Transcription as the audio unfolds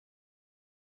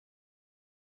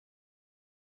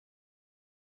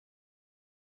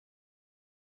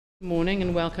Good morning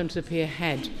and welcome to the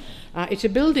Pierhead. It's a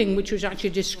building which was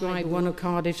actually described by one of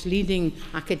Cardiff's leading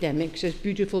academics as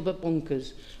beautiful but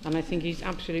bonkers, and I think he's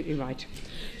absolutely right.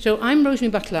 So I'm Rosemary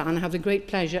Butler and I have the great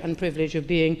pleasure and privilege of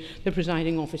being the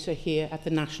presiding officer here at the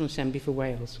National Assembly for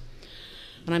Wales.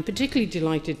 And I'm particularly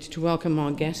delighted to welcome our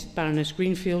guests, Baroness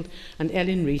Greenfield and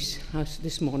Elin Rees, as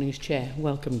this morning's chair.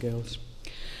 Welcome, girls.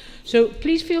 So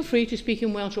please feel free to speak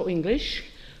in Welsh or English.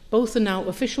 Both are now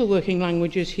official working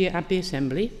languages here at the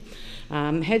Assembly.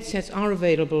 Headsets are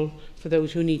available for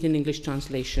those who need an English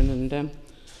translation, and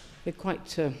they're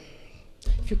quite,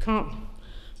 if you can't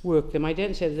work them, I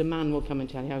don't say that a man will come and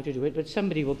tell you how to do it, but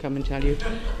somebody will come and tell you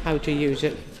how to use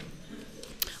it.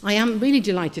 I am really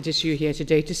delighted to see you here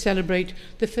today to celebrate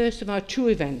the first of our two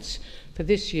events for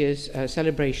this year's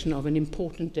celebration of an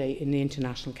important day in the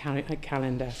international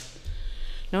calendar.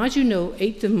 Now, as you know,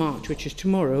 8th of March, which is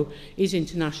tomorrow, is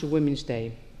International Women's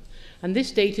Day. And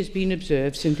this date has been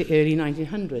observed since the early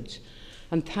 1900s,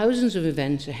 and thousands of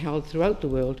events are held throughout the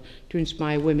world to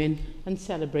inspire women and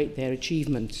celebrate their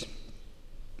achievements.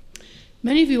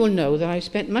 Many of you will know that I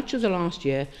spent much of the last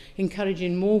year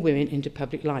encouraging more women into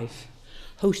public life,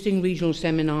 hosting regional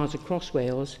seminars across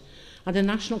Wales and a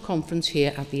national conference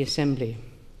here at the Assembly.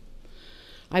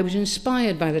 I was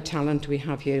inspired by the talent we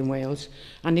have here in Wales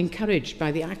and encouraged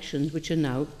by the actions which are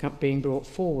now being brought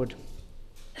forward.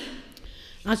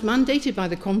 As mandated by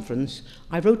the conference,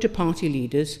 I wrote to party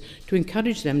leaders to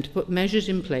encourage them to put measures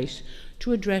in place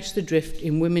to address the drift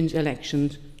in women's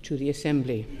elections to the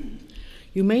Assembly.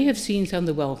 You may have seen some of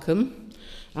the welcome,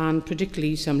 and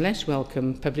particularly some less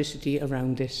welcome publicity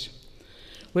around this.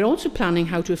 We're also planning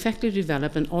how to effectively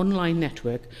develop an online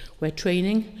network where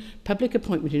training, public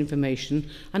appointment information,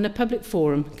 and a public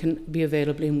forum can be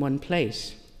available in one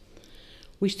place.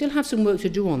 We still have some work to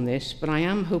do on this, but I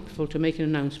am hopeful to make an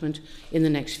announcement in the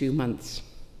next few months.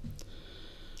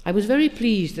 I was very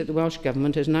pleased that the Welsh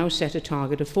Government has now set a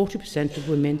target of 40% of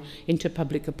women into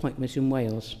public appointments in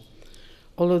Wales.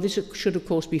 Although this should of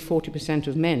course be 40%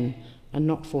 of men and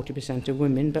not 40% of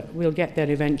women, but we'll get there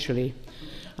eventually.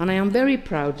 And I am very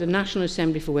proud the National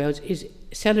Assembly for Wales is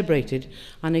celebrated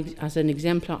as an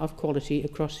exemplar of quality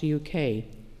across the UK.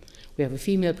 We have a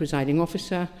female presiding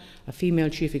officer, a female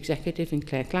chief executive in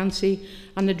Claire Clancy,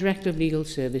 and the Director of Legal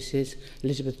Services,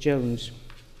 Elizabeth Jones.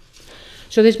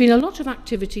 So there's been a lot of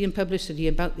activity and publicity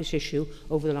about this issue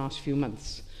over the last few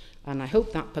months, and I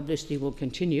hope that publicity will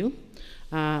continue,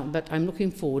 but I'm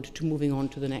looking forward to moving on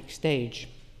to the next stage.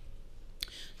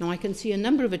 Now, I can see a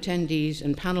number of attendees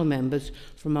and panel members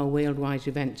from our Wales-wide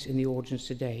events in the audience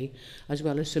today, as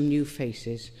well as some new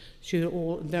faces, so you're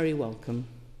all very welcome.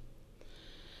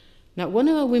 Now, one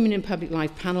of our Women in Public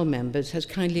Life panel members has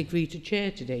kindly agreed to chair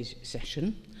today's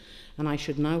session, and I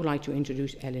should now like to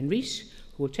introduce Elin Rees,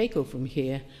 who will take over from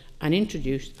here and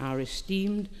introduce our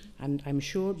esteemed, and I'm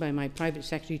sure by my private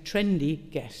secretary, trendy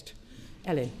guest.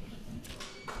 Elin.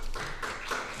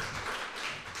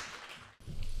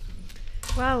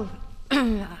 Wel,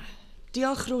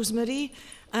 diolch Rosemary.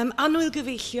 Annwyl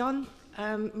gyfeillion,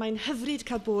 mae'n hyfryd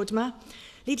cael bod yma.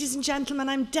 Ladies and gentlemen,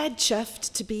 I'm dead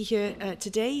chuffed to be here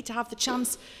today, to have the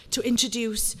chance to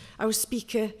introduce our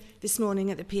speaker this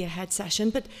morning at the Pierhead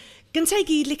session. But gynta I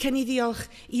gyd licen I ddiolch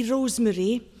I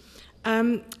Rosemary.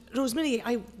 Rosemary,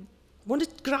 I want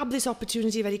to grab this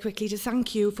opportunity very quickly to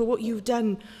thank you for what you've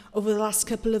done over the last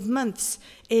couple of months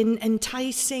in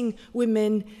enticing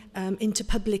women into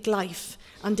public life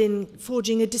and in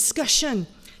forging a discussion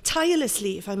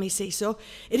tirelessly, if I may say so.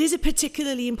 It is a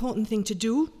particularly important thing to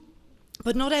do,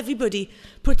 but not everybody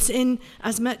puts in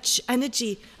as much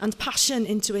energy and passion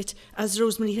into it as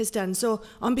Rosemary has done. So,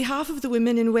 on behalf of the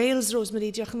women in Wales,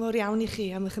 Rosemary, diolch yn fawr iawn I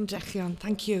chi am eich ymdrechion.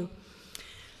 Thank you.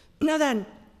 Now then,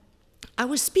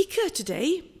 our speaker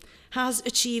today has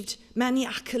achieved many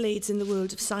accolades in the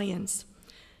world of science.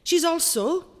 She's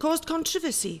also caused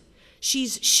controversy.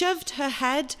 She's shoved her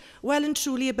head well and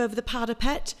truly above the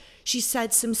parapet. She's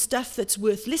said some stuff that's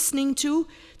worth listening to,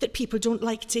 that people don't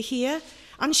like to hear,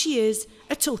 and she is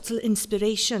a total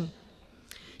inspiration.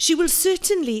 She will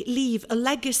certainly leave a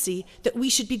legacy that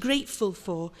we should be grateful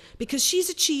for, because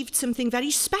she's achieved something very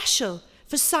special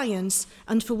for science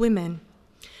and for women.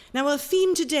 Now, our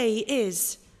theme today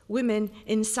is women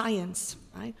in science.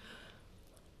 Right?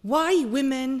 Why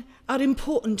women are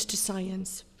important to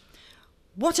science.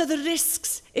 What are the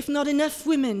risks if not enough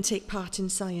women take part in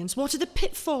science? What are the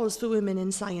pitfalls for women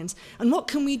in science? And what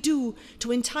can we do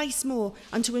to entice more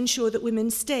and to ensure that women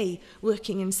stay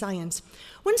working in science?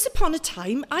 Once upon a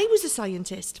time, I was a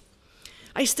scientist.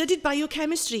 I studied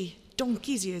biochemistry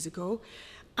donkeys years ago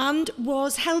and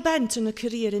was hell-bent on a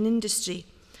career in industry.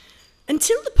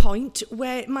 until the point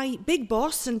where my big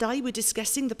boss and I were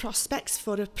discussing the prospects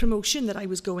for a promotion that I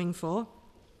was going for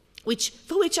which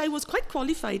I was quite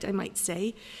qualified, I might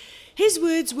say. His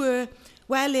words were,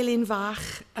 well, Lilyn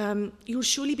Fach, you'll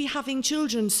surely be having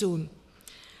children soon.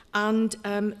 And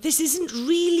this isn't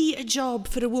really a job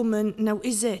for a woman, now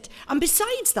is it? And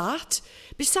besides that,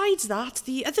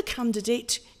 the other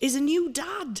candidate is a new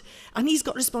dad, and he's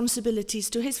got responsibilities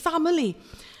to his family.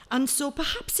 And so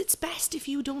perhaps it's best if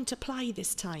you don't apply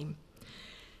this time.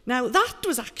 Now, that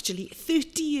was actually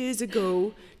 30 years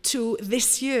ago to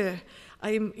this year.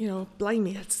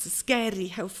 Blimey, it's scary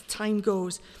how time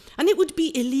goes. And it would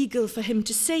be illegal for him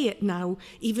to say it now,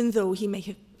 even though he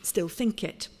may still think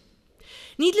it.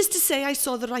 Needless to say, I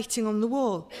saw the writing on the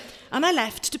wall, and I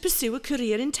left to pursue a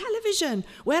career in television,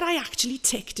 where I actually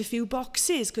ticked a few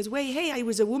boxes, because, hey, I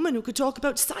was a woman who could talk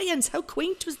about science. How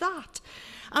quaint was that?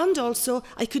 And also,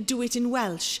 I could do it in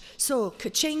Welsh. So,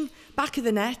 ka-ching, back of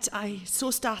the net, I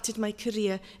so started my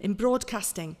career in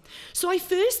broadcasting. So I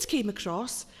first came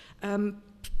across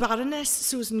Baroness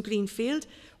Susan Greenfield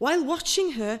while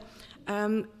watching her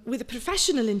with a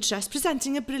professional interest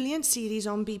presenting a brilliant series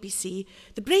on BBC,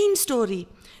 The Brain Story.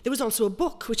 There was also a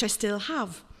book, which I still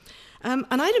have. And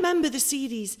I remember the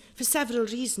series for several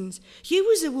reasons. Here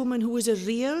was a woman who was a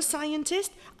real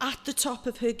scientist at the top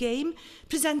of her game,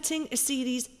 presenting a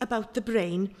series about the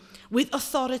brain with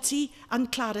authority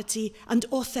and clarity and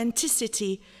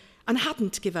authenticity, and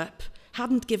hadn't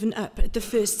given up at the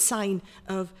first sign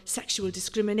of sexual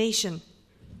discrimination.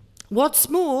 What's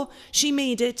more, she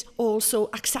made it also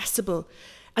accessible,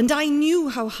 and I knew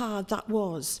how hard that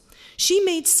was. She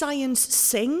made science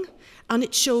sing, and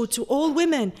it showed to all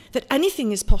women that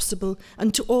anything is possible,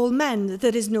 and to all men that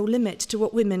there is no limit to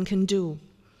what women can do.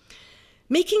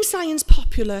 Making science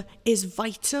popular is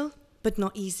vital, but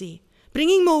not easy.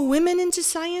 Bringing more women into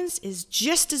science is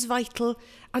just as vital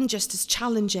and just as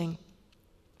challenging.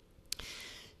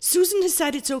 Susan has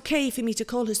said it's okay for me to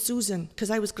call her Susan,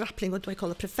 because I was grappling, what do I call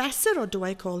her, professor, or do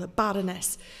I call her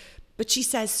Baroness? But she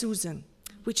says Susan,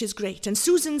 which is great. And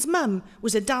Susan's mum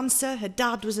was a dancer, her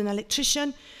dad was an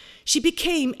electrician. She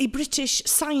became a British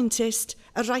scientist,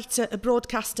 a writer, a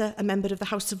broadcaster, a member of the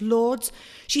House of Lords.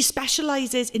 She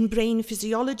specialises in brain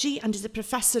physiology and is a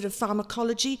professor of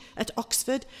pharmacology at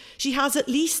Oxford. She has at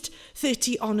least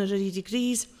 30 honorary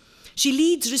degrees. She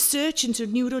leads research into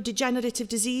neurodegenerative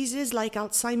diseases like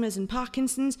Alzheimer's and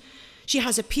Parkinson's. She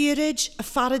has a peerage, a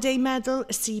Faraday Medal,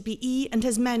 a CBE, and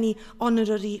has many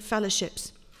honorary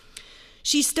fellowships.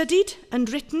 She studied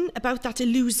and written about that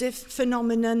elusive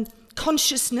phenomenon,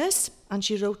 consciousness, and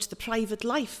she wrote The Private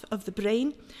Life of the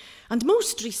Brain. And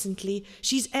most recently,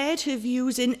 she's aired her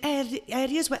views in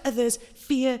areas where others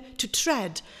fear to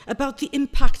tread about the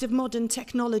impact of modern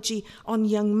technology on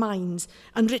young minds,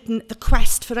 and written The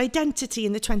Quest for Identity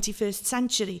in the 21st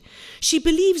Century. She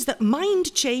believes that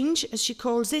mind change, as she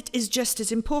calls it, is just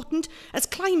as important as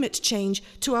climate change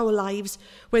to our lives,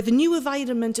 where the new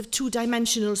environment of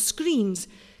two-dimensional screens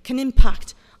can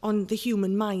impact on the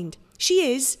human mind.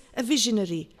 She is a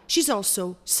visionary. She's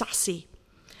also sassy.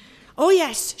 Oh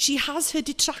yes, she has her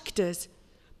detractors,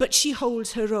 but she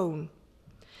holds her own.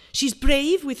 She's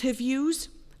brave with her views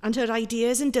and her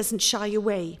ideas and doesn't shy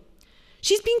away.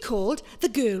 She's been called the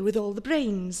girl with all the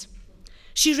brains.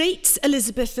 She rates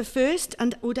Elizabeth I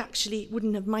and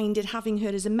wouldn't have minded having her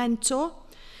as a mentor.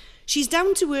 She's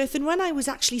down to earth, and when I was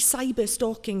actually cyber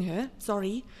stalking her,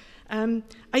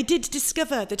 I did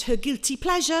discover that her guilty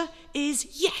pleasure is,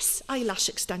 yes, eyelash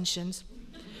extensions.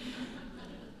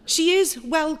 She is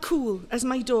well cool, as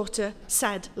my daughter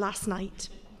said last night.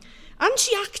 And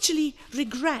she actually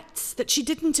regrets that she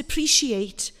didn't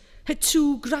appreciate her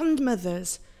two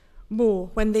grandmothers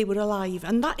more when they were alive.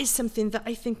 And that is something that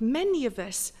I think many of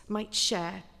us might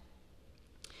share.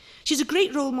 She's a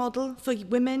great role model for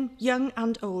women, young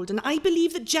and old. And I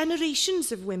believe that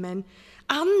generations of women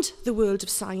and the world of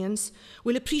science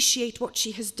will appreciate what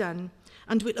she has done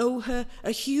and will owe her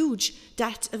a huge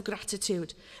debt of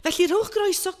gratitude. Felly rhowch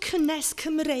groeso cynnes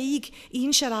Cymreig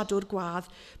un siaradwr gwadd.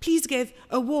 Please give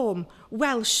a warm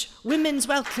Welsh women's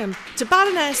welcome to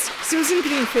Baroness Susan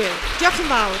Greenfield. Diolch yn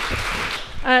fawr.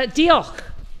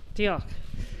 Diolch.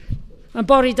 Mae'n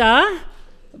bore da,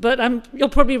 but you're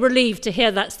probably relieved to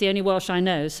hear that's the only Welsh I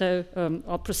know, so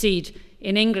I'll proceed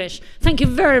in English. Thank you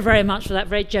very, very much for that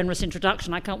very generous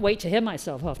introduction. I can't wait to hear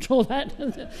myself after all that.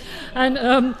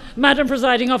 And Madam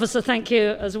Presiding Officer, thank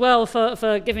you as well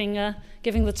for giving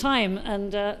the time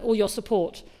and all your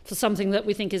support for something that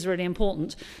we think is really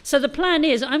important. So the plan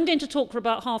is, I'm going to talk for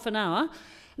about half an hour,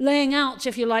 laying out,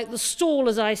 if you like, the stall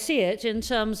as I see it in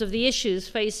terms of the issues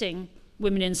facing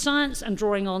women in science and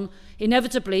drawing on,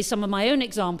 inevitably, some of my own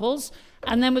examples.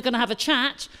 And then we're going to have a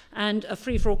chat and a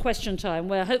free-for-all question time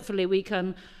where hopefully we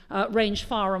can range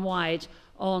far and wide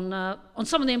on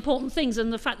some of the important things.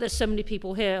 And the fact there's so many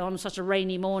people here on such a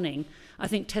rainy morning, I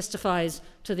think, testifies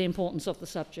to the importance of the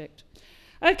subject.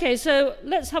 Okay, so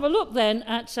let's have a look then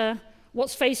at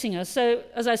what's facing us. So,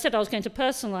 as I said, I was going to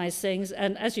personalize things,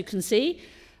 and as you can see,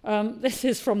 this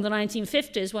is from the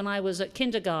 1950s when I was at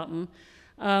kindergarten,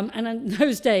 and in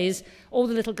those days, all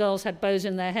the little girls had bows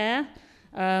in their hair.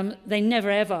 They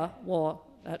never ever wore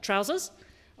trousers.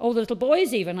 All the little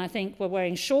boys even, I think, were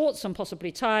wearing shorts and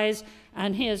possibly ties,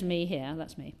 and here's me here,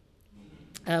 that's me,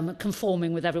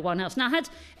 conforming with everyone else. Now, had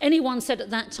anyone said at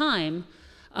that time,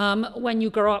 when you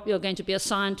grow up you're going to be a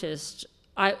scientist,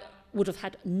 I would have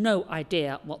had no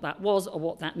idea what that was or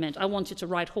what that meant. I wanted to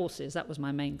ride horses, that was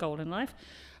my main goal in life.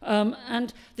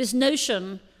 And this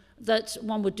notion that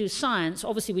one would do science,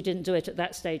 obviously we didn't do it at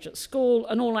that stage at school,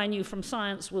 and all I knew from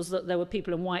science was that there were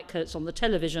people in white coats on the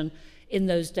television in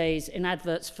those days in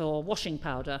adverts for washing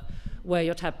powder, where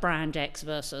you'd have brand X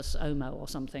versus Omo or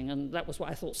something, and that was what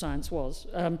I thought science was.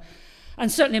 And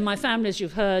certainly in my family, as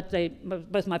you've heard,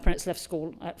 both my parents left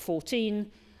school at 14,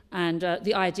 and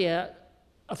the idea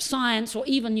of science or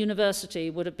even university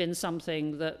would have been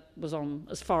something that was on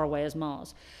as far away as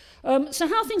Mars. So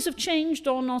how things have changed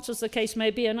or not, as the case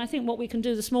may be, and I think what we can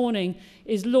do this morning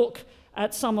is look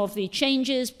at some of the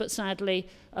changes, but sadly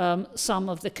some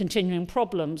of the continuing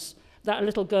problems that a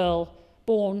little girl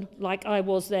born like I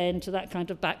was then to that kind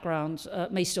of background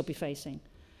may still be facing.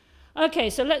 Okay,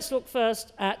 so let's look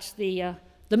first at the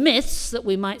myths that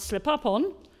we might slip up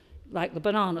on, like the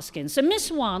banana skin. So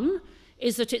myth one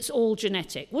is that it's all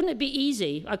genetic. Wouldn't it be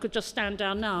easy? I could just stand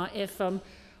down now if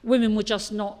women were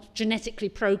just not genetically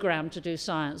programmed to do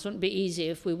science. Wouldn't it be easy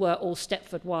if we were all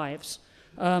Stepford wives,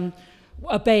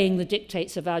 obeying the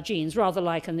dictates of our genes, rather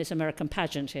like in this American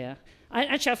pageant here.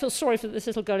 I feel sorry for this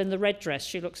little girl in the red dress.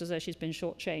 She looks as though she's been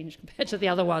shortchanged compared to the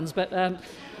other ones, but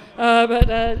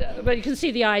you can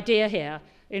see the idea here,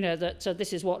 you know, that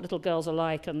this is what little girls are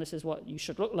like and this is what you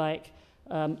should look like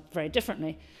very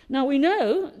differently. Now, we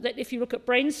know that if you look at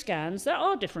brain scans, there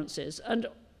are differences, and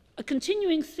a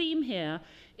continuing theme here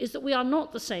is that we are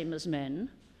not the same as men,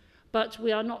 but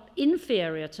we are not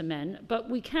inferior to men, but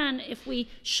we can, if we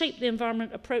shape the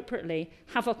environment appropriately,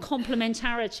 have a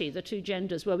complementarity, the two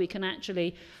genders, where we can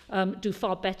actually do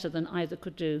far better than either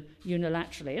could do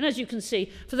unilaterally. And as you can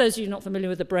see, for those of you not familiar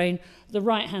with the brain, the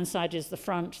right-hand side is the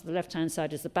front, the left-hand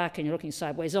side is the back, and you're looking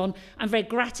sideways on. And very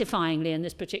gratifyingly in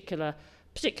this particular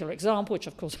example, which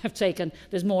of course I've taken,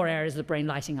 there's more areas of the brain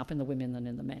lighting up in the women than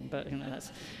in the men, but you know,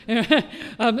 that's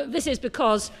this is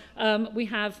because we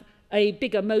have a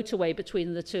bigger motorway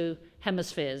between the two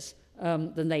hemispheres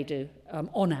than they do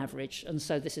on average, and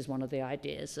so this is one of the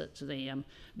ideas that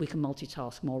we can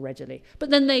multitask more readily. But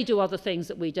then they do other things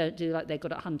that we don't do, like they're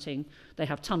good at hunting. They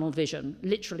have tunnel vision,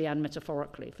 literally and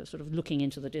metaphorically, for sort of looking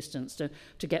into the distance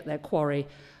to get their quarry,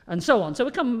 and so on. So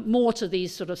we come more to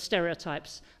these sort of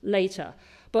stereotypes later.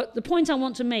 But the point I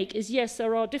want to make is, yes,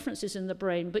 there are differences in the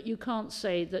brain, but you can't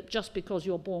say that just because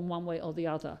you're born one way or the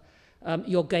other,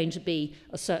 you're going to be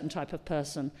a certain type of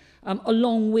person,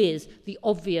 along with the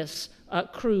obvious,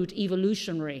 crude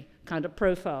evolutionary kind of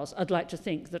profiles. I'd like to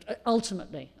think that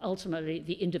ultimately,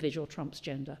 the individual trumps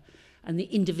gender, and the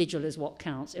individual is what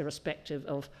counts, irrespective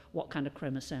of what kind of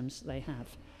chromosomes they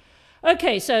have.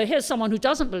 Okay, so here's someone who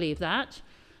doesn't believe that.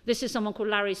 This is someone called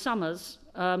Larry Summers,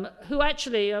 who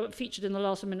actually featured in the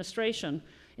last administration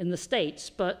in the States,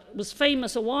 but was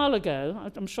famous a while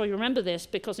ago. I'm sure you remember this,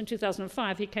 because in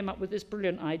 2005 he came up with this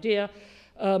brilliant idea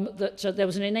that there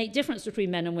was an innate difference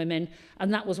between men and women,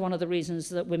 and that was one of the reasons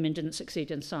that women didn't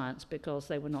succeed in science, because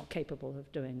they were not capable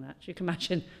of doing that. You can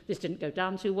imagine this didn't go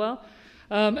down too well.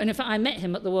 And in fact, I met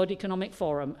him at the World Economic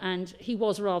Forum, and he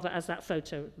was rather as that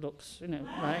photo looks, you know,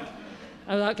 right?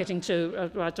 Without getting too, I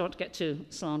don't want to get too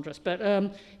slanderous,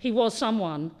 but he was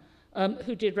someone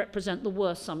who did represent the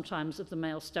worst sometimes of the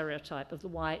male stereotype of the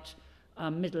white,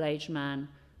 middle-aged man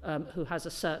who has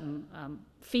a certain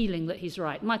feeling that he's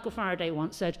right. Michael Faraday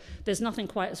once said, "There's nothing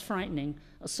quite as frightening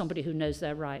as somebody who knows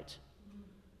they're right."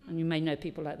 And you may know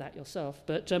people like that yourself.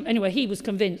 But anyway, he was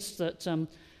convinced that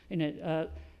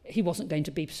he wasn't going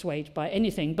to be persuaded by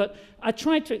anything. But I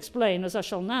tried to explain, as I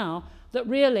shall now, that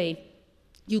really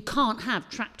you can't have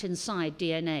trapped inside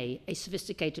DNA a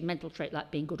sophisticated mental trait like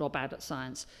being good or bad at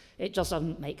science. It just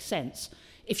doesn't make sense.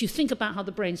 If you think about how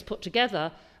the brain's put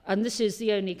together, and this is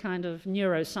the only kind of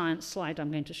neuroscience slide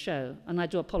I'm going to show, and I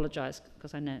do apologize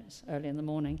because I know it's early in the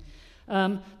morning.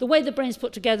 The way the brain's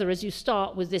put together is you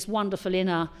start with this wonderful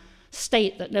inner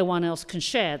state that no one else can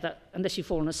share, that unless you've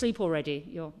fallen asleep already,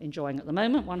 you're enjoying at the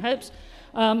moment, one hopes.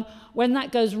 When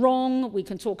that goes wrong, we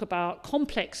can talk about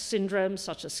complex syndromes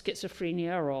such as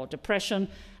schizophrenia or depression,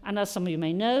 and as some of you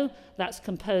may know, that's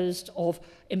composed of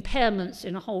impairments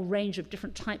in a whole range of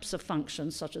different types of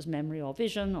functions, such as memory or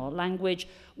vision or language,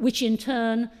 which in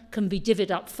turn can be divvied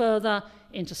up further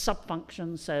into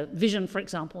subfunctions. So vision, for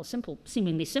example, a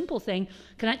seemingly simple thing,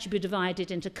 can actually be divided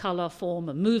into colour, form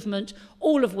and movement,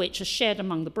 all of which are shared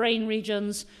among the brain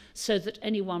regions, so that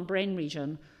any one brain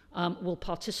region will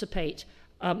participate,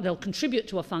 they'll contribute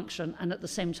to a function, and at the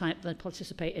same time they'll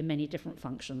participate in many different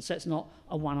functions. So it's not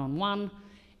a one-on-one.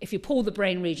 If you pull the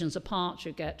brain regions apart,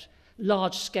 you get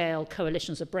large-scale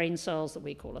coalitions of brain cells that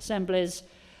we call assemblies.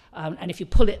 And if you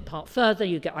pull it apart further,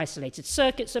 you get isolated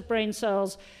circuits of brain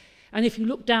cells. And if you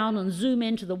look down and zoom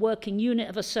into the working unit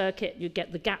of a circuit, you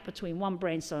get the gap between one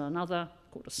brain cell and another,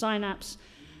 called a synapse.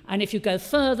 And if you go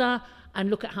further and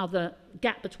look at how the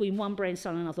gap between one brain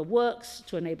cell and another works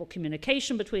to enable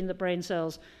communication between the brain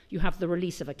cells, you have the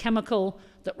release of a chemical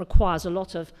that requires a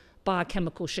lot of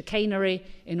biochemical chicanery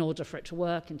in order for it to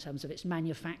work in terms of its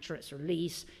manufacture, its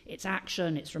release, its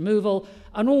action, its removal,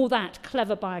 and all that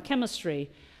clever biochemistry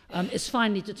is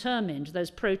finally determined. Those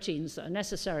proteins that are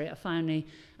necessary are finally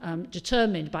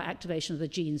determined by activation of the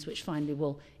genes, which finally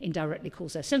will indirectly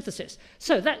cause their synthesis.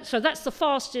 So that's the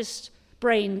fastest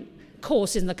brain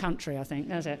course in the country, I think.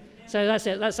 That's it. So that's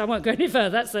it. I won't go any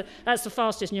further. That's the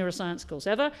fastest neuroscience course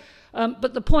ever.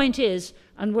 But the point is,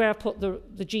 and where I put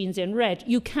the genes in red,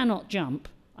 you cannot jump,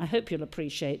 I hope you'll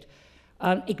appreciate,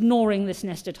 ignoring this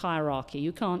nested hierarchy.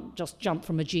 You can't just jump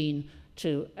from a gene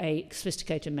to a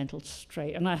sophisticated mental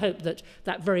trait. And I hope that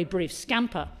that very brief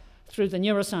scamper through the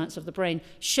neuroscience of the brain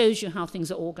shows you how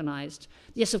things are organized.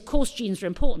 Yes, of course, genes are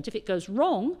important. If it goes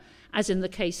wrong, as in the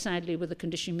case, sadly, with a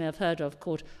condition you may have heard of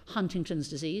called Huntington's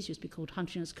disease, used to be called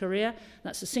Huntington's chorea.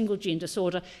 That's a single gene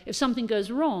disorder. If something goes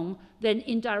wrong, then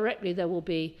indirectly there will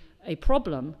be a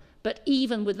problem. But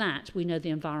even with that, we know the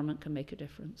environment can make a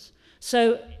difference.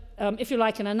 So if you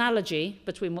like an analogy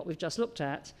between what we've just looked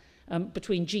at,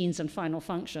 between genes and final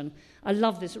function, I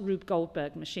love this Rube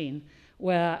Goldberg machine,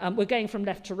 where we're going from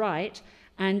left to right,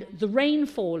 and the rain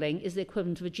falling is the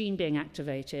equivalent of a gene being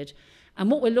activated.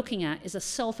 And what we're looking at is a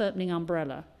self-opening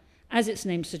umbrella. As its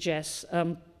name suggests,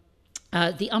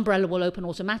 the umbrella will open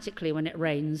automatically when it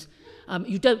rains.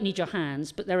 You don't need your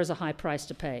hands, but there is a high price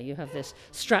to pay. You have this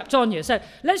strapped on you. So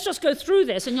let's just go through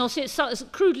this, and you'll see it's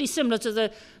crudely similar to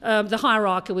the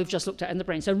hierarchy we've just looked at in the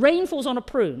brain. So rain falls on a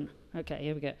prune. Okay,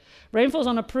 here we go. Rain falls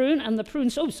on a prune, and the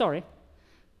prune... Oh, sorry.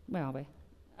 Where are we?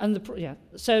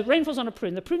 So rain falls on a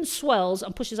prune. The prune swells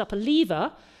and pushes up a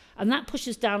lever, and that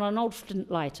pushes down an old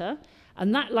flint lighter,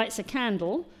 and that lights a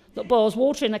candle that boils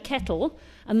water in a kettle,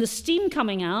 and the steam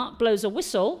coming out blows a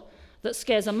whistle that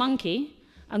scares a monkey,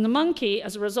 and the monkey,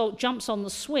 as a result, jumps on the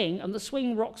swing, and the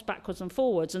swing rocks backwards and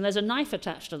forwards, and there's a knife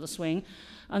attached to the swing,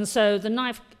 and so the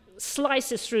knife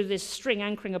slices through this string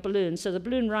anchoring a balloon, so the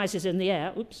balloon rises in the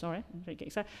air. Oops, sorry,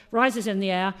 rises in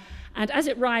the air, and as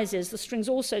it rises, the string's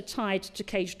also tied to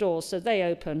cage doors, so they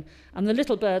open, and the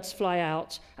little birds fly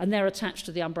out, and they're attached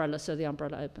to the umbrella, so the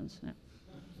umbrella opens. Yeah.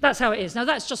 That's how it is. Now,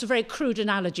 that's just a very crude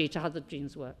analogy to how the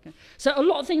genes work. So a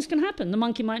lot of things can happen. The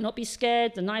monkey might not be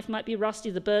scared, the knife might be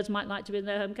rusty, the birds might like to be in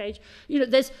their home cage. You know,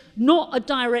 there's not a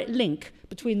direct link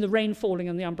between the rain falling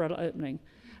and the umbrella opening.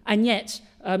 And yet,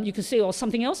 you can see, or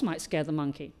something else might scare the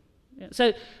monkey. Yeah.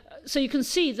 So you can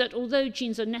see that although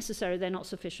genes are necessary, they're not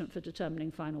sufficient for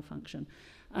determining final function.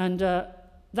 And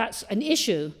that's an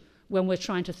issue when we're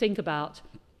trying to think about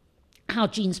how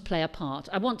genes play a part.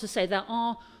 I want to say there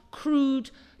are crude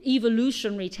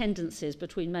evolutionary tendencies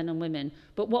between men and women,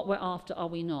 but what we're after, are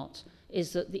we not,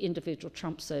 is that the individual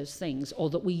trumps those things,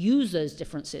 or that we use those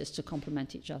differences to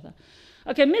complement each other.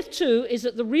 Okay, myth 2 is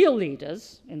that the real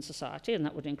leaders in society, and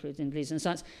that would include the leaders in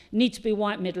science, need to be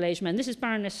white middle-aged men. This is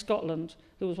Baroness Scotland,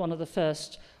 who was one of the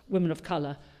first women of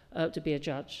colour to be a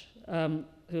judge,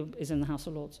 who is in the House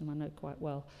of Lords, whom I know quite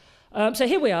well. So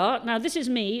here we are. Now, this is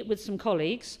me with some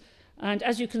colleagues, and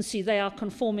as you can see, they are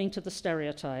conforming to the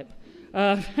stereotype.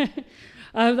 They're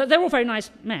all very nice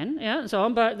men, yeah, and so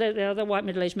on, but they're white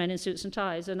middle-aged men in suits and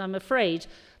ties, and I'm afraid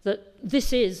that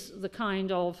this is the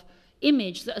kind of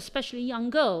image that especially young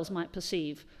girls might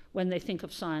perceive when they think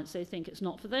of science. They think it's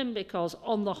not for them because,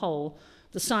 on the whole,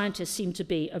 the scientists seem to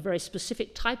be a very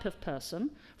specific type of person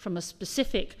from a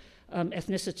specific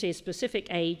ethnicity, specific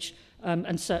age,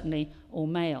 and certainly all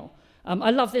male. I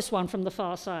love this one from the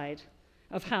far side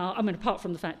of how, I mean, apart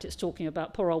from the fact it's talking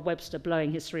about poor old Webster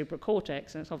blowing his cerebral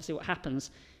cortex, and that's obviously what happens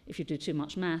if you do too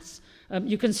much maths,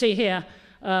 you can see here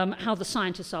how the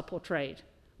scientists are portrayed.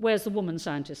 Where's the woman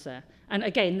scientist there? And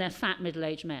again, they're fat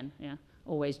middle-aged men, yeah,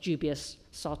 always dubious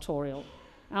sartorial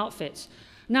outfits.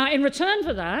 Now, in return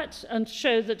for that, and to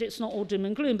show that it's not all doom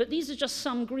and gloom, but these are just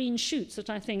some green shoots that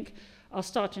I think are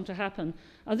starting to happen.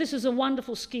 This is a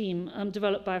wonderful scheme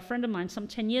developed by a friend of mine some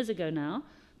 10 years ago now,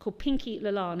 called Pinky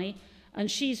Lilani, and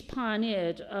she's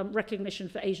pioneered recognition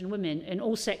for Asian women in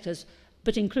all sectors,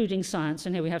 but including science.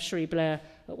 And here we have Cherie Blair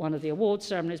at one of the awards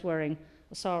ceremonies wearing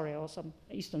a sari or some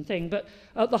Eastern thing. But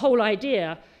the whole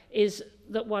idea is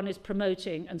that one is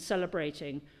promoting and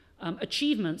celebrating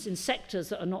achievements in sectors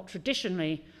that are not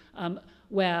traditionally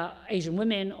where Asian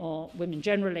women or women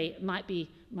generally might be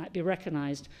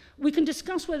recognised. We can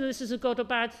discuss whether this is a good or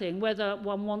bad thing, whether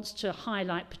one wants to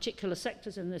highlight particular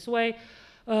sectors in this way,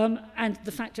 and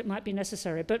the fact it might be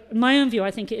necessary. But in my own view,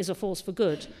 I think it is a force for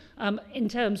good in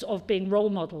terms of being role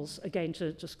models, again,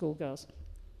 to schoolgirls.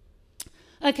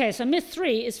 Okay, so myth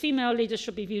 3 is female leaders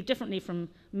should be viewed differently from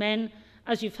men.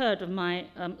 As you've heard of my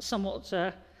somewhat,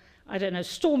 I don't know,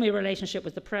 stormy relationship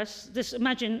with the press.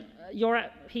 Imagine you're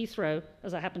at Heathrow,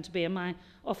 as I happen to be, and my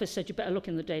office said, you better look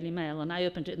in the Daily Mail, and I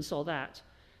opened it and saw that.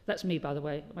 That's me, by the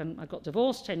way, when I got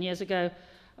divorced 10 years ago.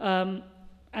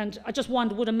 And I just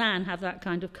wondered, would a man have that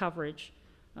kind of coverage?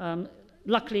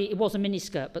 Luckily, it was a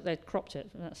miniskirt, but they'd cropped it.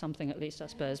 That's something, at least, I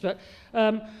suppose. But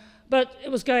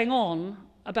it was going on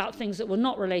about things that were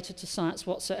not related to science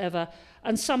whatsoever.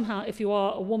 And somehow, if you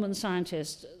are a woman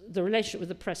scientist, the relationship with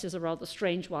the press is a rather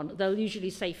strange one. They'll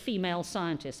usually say female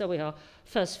scientist. There we are,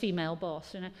 first female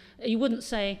boss. You know, you wouldn't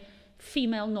say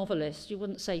female novelist. You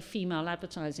wouldn't say female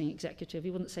advertising executive.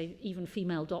 You wouldn't say even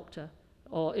female doctor.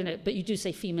 Or, you know, but you do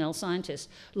say female scientist,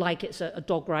 like it's a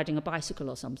dog riding a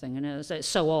bicycle or something. You know, so it's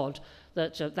so odd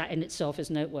that that in itself is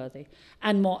noteworthy.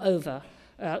 And moreover,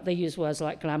 they use words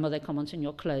like glamour. They comment on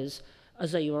your clothes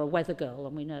as though you were a weather girl,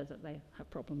 and we know that they have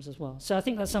problems as well. So I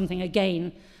think that's something,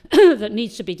 again, that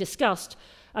needs to be discussed.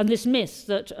 And this myth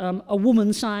that a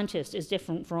woman scientist is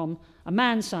different from a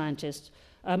man scientist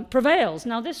prevails.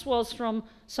 Now, this was from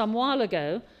some while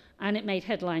ago, and it made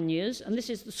headline news, and this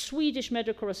is the Swedish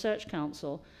Medical Research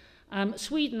Council.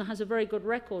 Sweden has a very good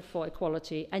record for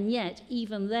equality, and yet,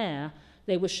 even there,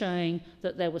 they were showing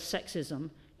that there was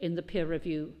sexism in the peer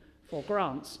review for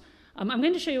grants. I'm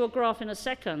going to show you a graph in a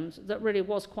second that really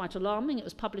was quite alarming. It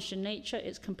was published in Nature.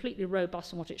 It's completely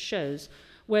robust in what it shows,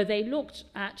 where they looked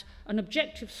at an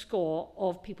objective score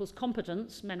of people's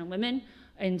competence, men and women,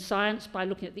 in science by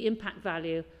looking at the impact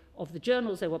value of the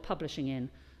journals they were publishing in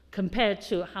compared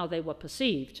to how they were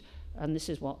perceived. And this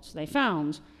is what they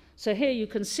found. So here you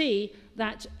can see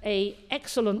that an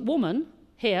excellent woman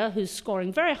here who's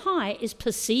scoring very high is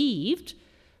perceived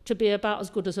to be about as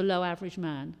good as a low average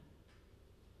man.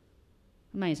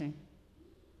 Amazing.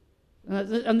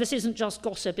 And this isn't just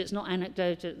gossip, it's not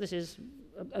anecdote, this is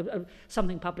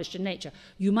something published in Nature.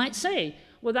 You might say,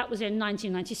 well, that was in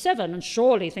 1997, and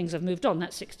surely things have moved on.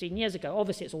 That's 16 years ago.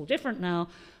 Obviously, it's all different now,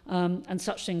 and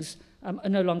such things are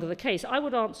no longer the case. I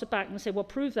would answer back and say, well,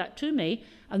 prove that to me.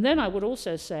 And then I would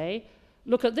also say,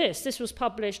 look at this. This was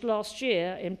published last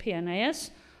year in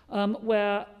PNAS,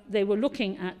 where they were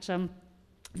looking at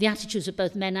the attitudes of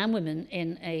both men and women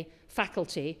in a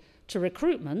faculty to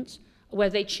recruitment, where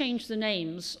they changed the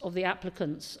names of the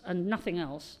applicants and nothing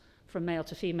else from male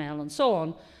to female and so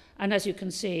on. And as you can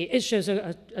see, it shows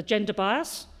a gender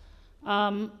bias,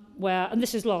 where, and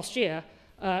this is last year,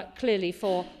 clearly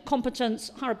for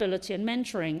competence, hireability and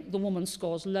mentoring, the woman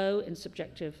scores low in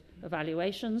subjective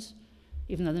evaluations,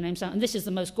 even though the name's out. And this is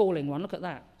the most galling one. Look at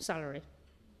that, salary.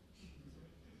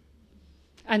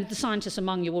 And the scientists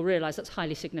among you will realise that's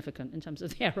highly significant in terms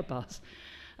of the error bars.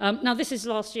 Now, this is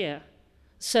last year.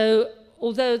 So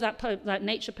although that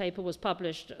Nature paper was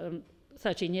published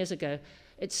 13 years ago,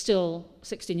 it's still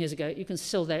 16 years ago. You can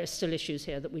still, there are still issues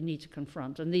here that we need to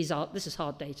confront. And this is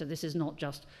hard data. This is not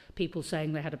just people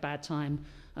saying they had a bad time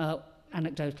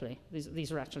anecdotally.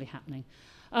 These are actually happening.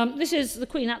 This is the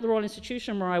Queen at the Royal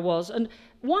Institution where I was. And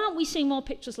why aren't we seeing more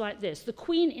pictures like this? The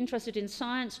Queen interested in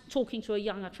science, talking to a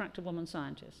young, attractive woman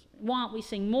scientist. Why aren't we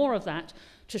seeing more of that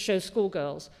to show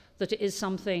schoolgirls that it is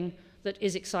something that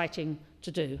is exciting to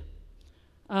do?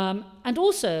 And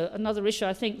also, another issue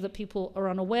I think that people are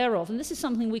unaware of, and this is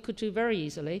something we could do very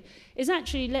easily, is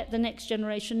actually let the next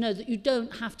generation know that you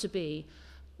don't have to be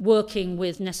working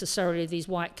with necessarily these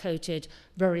white-coated,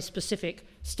 very specific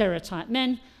stereotype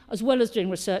men. As well as doing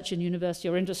research in university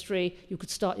or industry, you could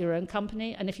start your own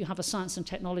company. And if you have a science and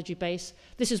technology base,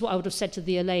 this is what I would have said to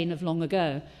the Elaine of long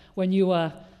ago when you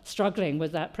were struggling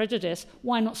with that prejudice.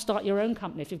 Why not start your own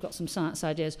company if you've got some science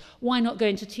ideas? Why not go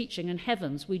into teaching? And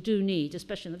heavens, we do need,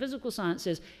 especially in the physical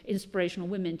sciences, inspirational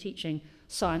women teaching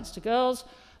science to girls.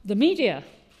 The media,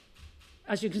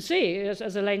 as you can see,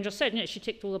 as Elaine just said, she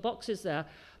ticked all the boxes there.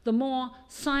 The more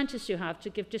scientists you have to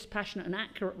give dispassionate and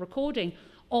accurate recording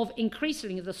of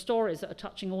increasingly the stories that are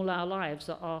touching all our lives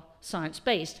that are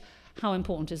science-based, how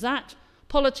important is that?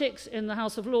 Politics in the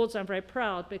House of Lords, I'm very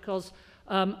proud because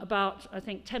about, I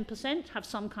think, 10% have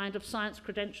some kind of science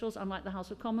credentials, unlike the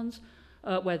House of Commons,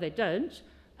 where they don't.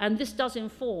 And this does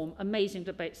inform amazing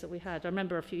debates that we had. I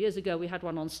remember a few years ago we had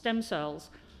one on stem cells,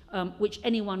 which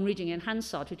anyone reading in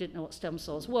Hansard who didn't know what stem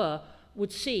cells were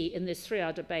would see in this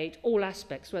 3-hour debate all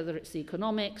aspects, whether it's the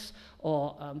economics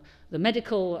or the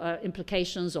medical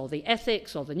implications or the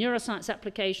ethics or the neuroscience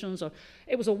applications.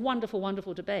 It was a wonderful,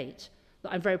 wonderful debate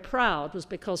that I'm very proud was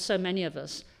because so many of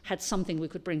us had something we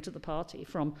could bring to the party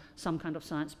from some kind of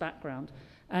science background.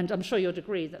 And I'm sure you'd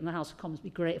agree that in the House of Commons it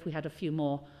would be great if we had a few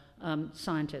more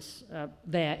scientists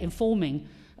there informing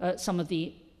some of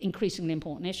the increasingly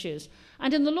important issues.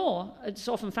 And in the law, it's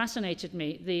often fascinated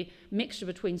me, the mixture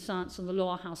between science and the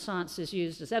law, how science is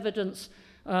used as evidence,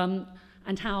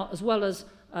 and how, as well as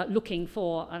looking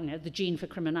for the gene for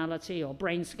criminality or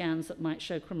brain scans that might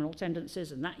show criminal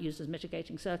tendencies and that used as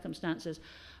mitigating circumstances.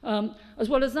 As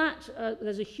well as that,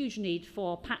 there's a huge need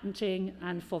for patenting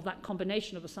and for that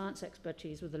combination of a science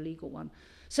expertise with a legal one.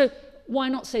 So why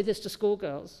not say this to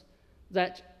schoolgirls?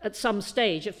 That at some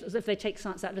stage, if they take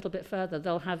science that little bit further,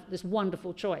 they'll have this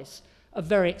wonderful choice of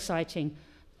very exciting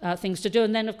things to do.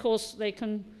 And then, of course, they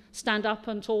can stand up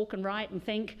and talk and write and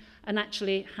think and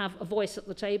actually have a voice at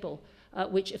the table,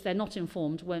 which, if they're not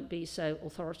informed, won't be so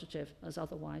authoritative as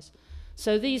otherwise.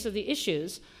 So these are the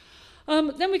issues.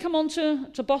 Then we come on to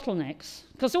bottlenecks,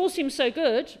 because it all seems so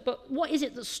good, but what is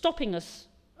it that's stopping us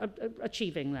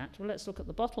achieving that? Well, let's look at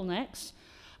the bottlenecks.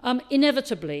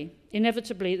 Inevitably,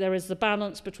 there is the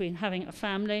balance between having a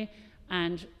family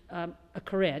and a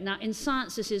career. Now, in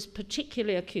science, this is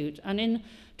particularly acute. And in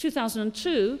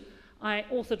 2002, I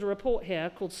authored a report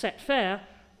here called Set Fair,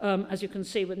 as you can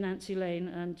see, with Nancy Lane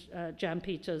and Jan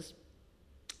Peters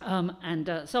and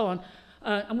so on.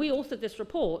 And we authored this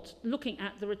report looking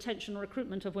at the retention and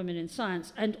recruitment of women in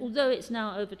science. And although it's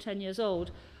now over 10 years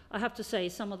old, I have to say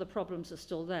some of the problems are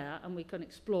still there, and we can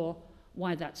explore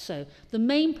why that's so. The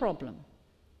main problem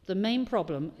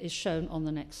is shown on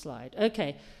the next slide.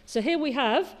 Okay, so here we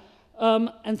have,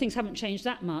 and things haven't changed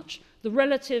that much, the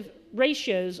relative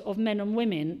ratios of men and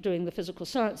women doing the physical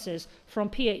sciences from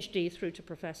PhD through to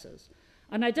professors.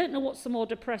 And I don't know what's the more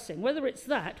depressing, whether it's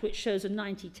that, which shows a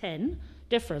 90-10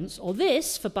 difference, or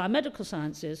this for biomedical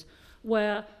sciences,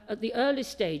 where at the early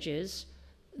stages,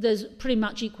 there's pretty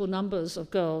much equal numbers of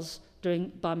girls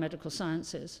doing biomedical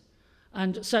sciences.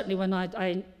 And certainly when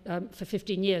for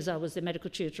 15 years, I was the medical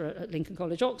tutor at Lincoln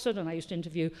College, Oxford, and I used to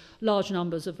interview large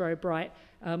numbers of very bright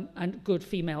and good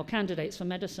female candidates for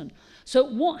medicine. So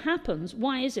what happens,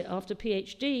 why is it after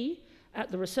PhD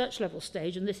at the research level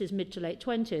stage, and this is mid to late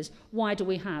 20s, why do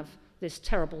we have this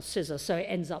terrible scissor so it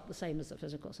ends up the same as the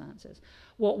physical sciences?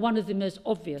 Well, one of the most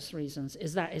obvious reasons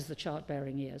is the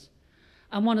childbearing years.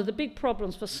 And one of the big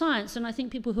problems for science, and I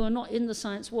think people who are not in the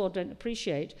science world don't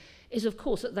appreciate, is, of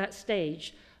course, at that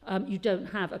stage, you don't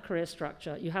have a career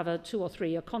structure. You have a 2 or 3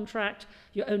 year contract.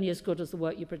 You're only as good as the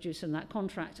work you produce in that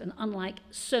contract. And unlike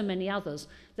so many others,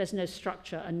 there's no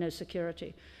structure and no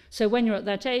security. So when you're at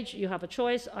that age, you have a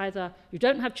choice. Either you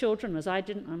don't have children, as I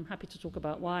didn't. I'm happy to talk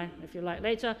about why, if you like,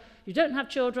 later. You don't have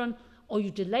children, or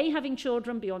you delay having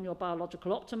children beyond your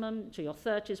biological optimum to your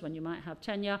 30s when you might have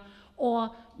tenure,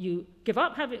 or you give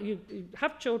up you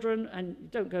have children and you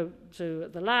don't go to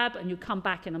the lab and you come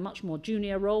back in a much more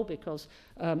junior role because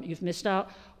you've missed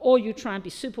out, or you try and be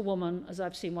superwoman, as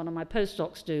I've seen one of my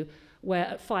postdocs do, where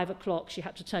at 5 o'clock she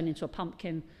had to turn into a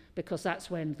pumpkin because that's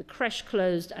when the creche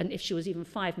closed, and if she was even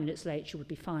 5 minutes late, she would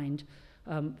be fined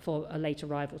for a late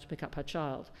arrival to pick up her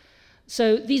child.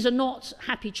 So these are not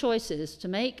happy choices to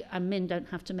make, and men don't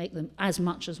have to make them as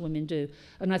much as women do.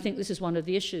 And I think this is one of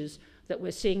the issues that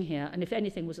we're seeing here. And if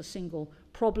anything was a single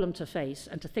problem to face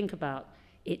and to think about,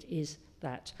 it is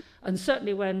that. And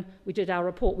certainly when we did our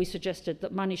report, we suggested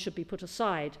that money should be put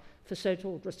aside for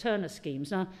so-called returner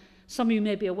schemes. Now, some of you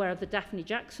may be aware of the Daphne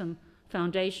Jackson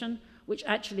Foundation, which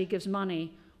actually gives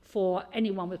money for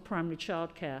anyone with primary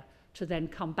childcare to then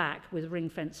come back with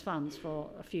ring-fence funds for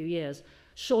a few years.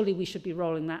 Surely we should be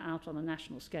rolling that out on a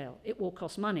national scale. It will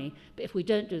cost money, but if we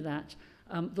don't do that,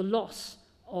 the loss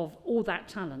of all that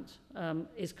talent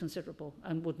is considerable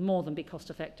and would more than be cost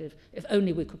effective if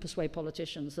only we could persuade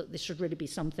politicians that this should really be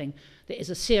something that is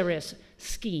a serious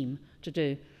scheme to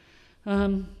do.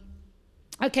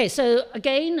 Okay, so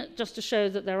again, just to show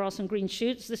that there are some green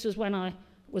shoots, this was when I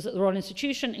was at the Royal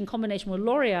Institution in combination with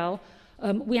L'Oreal.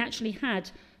 We actually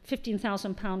had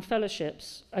 £15,000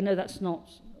 fellowships. I know that's not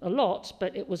a lot,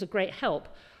 but it was a great help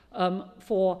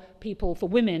for people, for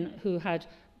women who had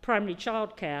primary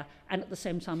childcare and at the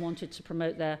same time wanted to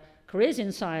promote their careers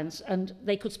in science, and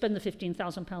they could spend the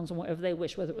 £15,000 on whatever they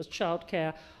wish, whether it was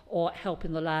childcare or help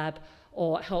in the lab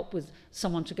or help with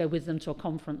someone to go with them to a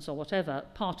conference or whatever.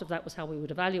 Part of that was how we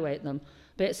would evaluate them.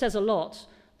 But it says a lot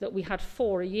that we had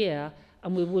 4 a year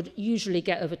and we would usually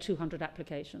get over 200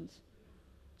 applications.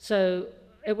 So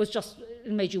it was just,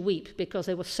 it made you weep because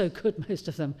they were so good, most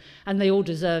of them, and they all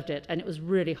deserved it, and it was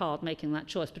really hard making that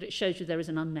choice, but it shows you there is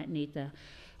an unmet need there.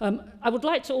 I would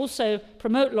like to also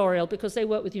promote L'Oreal because they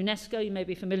work with UNESCO. You may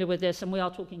be familiar with this, and we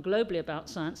are talking globally about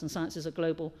science, and science is a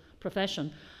global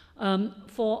profession,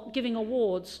 for giving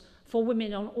awards for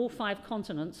women on all 5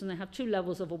 continents, and they have 2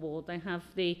 levels of award. They have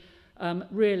the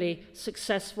really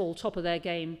successful, top of their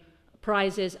game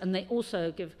prizes, and they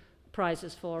also give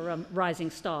prizes for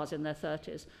rising stars in their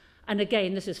 30s. And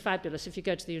again, this is fabulous. If you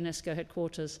go to the UNESCO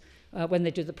headquarters when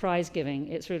they do the prize giving,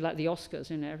 it's really like the Oscars.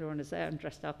 You know, everyone is there and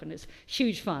dressed up, and it's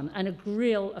huge fun and a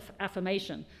real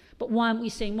affirmation. But why aren't we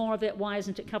seeing more of it? Why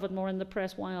isn't it covered more in the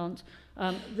press? Why aren't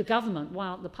the government, why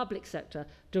aren't the public sector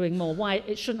doing more? Why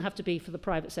it shouldn't have to be for the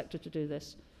private sector to do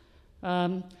this.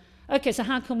 Okay, so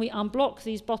how can we unblock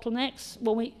these bottlenecks?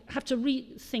 Well, we have to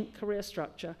rethink career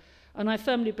structure. And I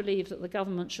firmly believe that the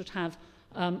government should have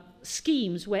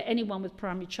schemes where anyone with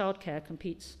primary childcare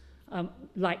competes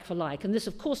like for like. And this,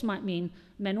 of course, might mean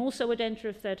men also would enter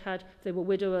if they were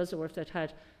widowers, or if they'd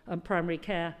had primary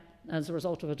care as a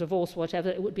result of a divorce or whatever.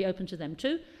 It would be open to them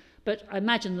too. But I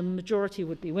imagine the majority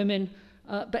would be women.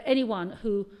 But anyone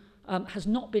who has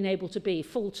not been able to be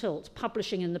full tilt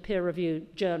publishing in the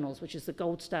peer-reviewed journals, which is the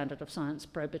gold standard of science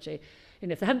probity,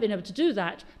 and if they haven't been able to do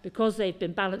that because they've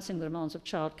been balancing the demands of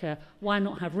childcare, why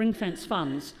not have ring-fence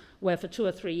funds where for 2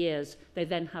 or 3 years they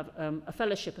then have a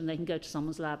fellowship and they can go to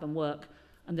someone's lab and work,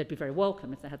 and they'd be very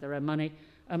welcome if they had their own money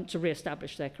to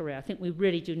re-establish their career. I think we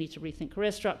really do need to rethink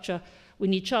career structure. We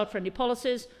need child-friendly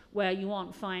policies where you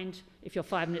aren't fined if you're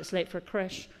 5 minutes late for a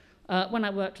creche. When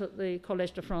I worked at the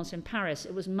Collège de France in Paris,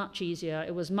 it was much easier.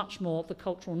 It was much more the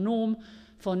cultural norm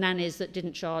for nannies that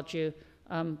didn't charge you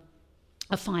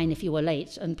a fine if you were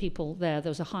late, and people there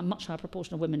was a much higher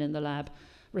proportion of women in the lab.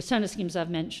 Retainer schemes I've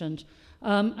mentioned.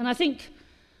 And I think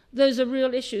those are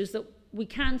real issues that we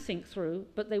can think through,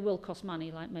 but they will cost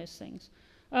money like most things.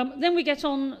 Then we get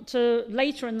on to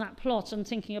later in that plot and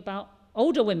thinking about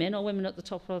older women or women at the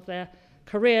top of their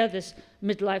career, this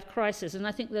midlife crisis. And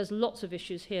I think there's lots of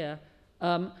issues here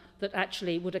that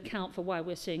actually would account for why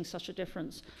we're seeing such a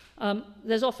difference.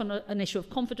 There's often an issue of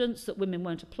confidence that women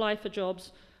won't apply for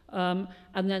jobs. And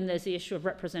then there's the issue of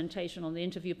representation on the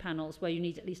interview panels, where you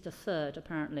need at least a third,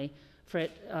 apparently, for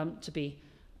it to be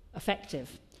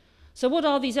effective. So what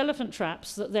are these elephant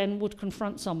traps that then would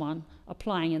confront someone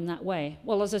applying in that way?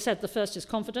 Well, as I said, the first is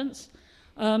confidence.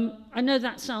 I know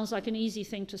that sounds like an easy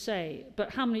thing to say,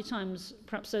 but how many times,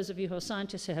 perhaps those of you who are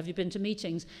scientists here, have you been to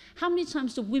meetings? How many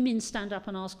times do women stand up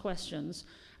and ask questions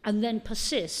and then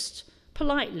persist,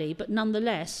 politely, but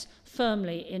nonetheless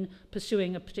firmly, in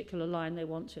pursuing a particular line they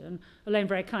want to? And Elaine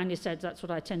very kindly said that's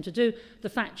what I tend to do. The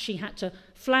fact she had to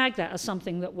flag that as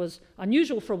something that was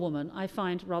unusual for a woman, I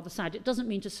find rather sad. It doesn't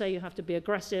mean to say you have to be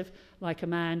aggressive like a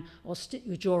man, or stick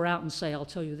your jaw out and say, I'll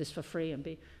tell you this for free, and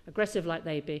be aggressive like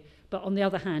they be. But on the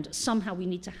other hand, somehow we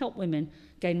need to help women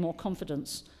gain more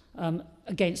confidence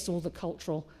against all the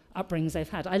cultural upbringings they've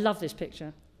had. I love this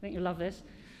picture. I think you love this.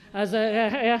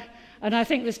 And I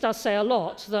think this does say a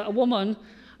lot, that a woman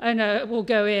will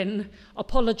go in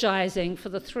apologising for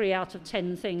the 3 out of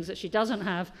 10 things that she doesn't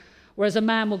have, whereas a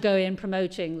man will go in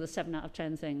promoting the 7 out of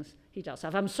 10 things he does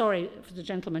have. I'm sorry for the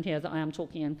gentleman here that I am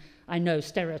talking in, I know,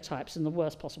 stereotypes and the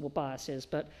worst possible biases,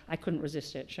 but I couldn't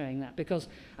resist it showing that, because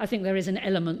I think there is an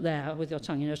element there with your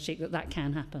tongue in your cheek that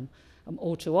can happen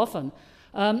all too often.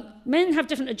 Men have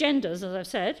different agendas, as I've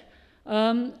said,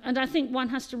 and I think one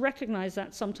has to recognise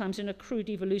that sometimes in a crude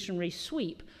evolutionary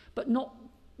sweep, but not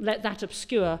let that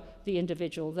obscure the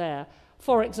individual there.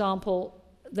 For example,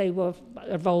 they were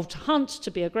evolved to hunt, to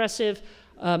be aggressive,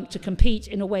 to compete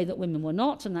in a way that women were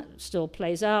not, and that still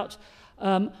plays out.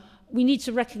 We need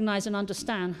to recognise and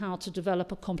understand how to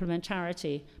develop a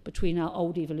complementarity between our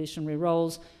old evolutionary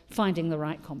roles, finding the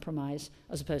right compromise,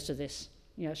 as opposed to this.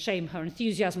 You know, shame, her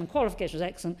enthusiasm and qualification was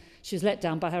excellent. She was let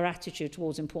down by her attitude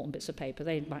towards important bits of paper.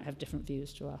 They might have different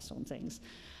views to us on things.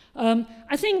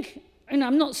 I think,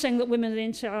 I'm not saying that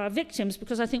women are victims,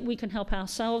 because I think we can help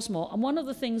ourselves more. And one of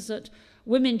the things that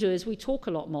women do is we talk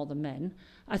a lot more than men.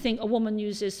 I think a woman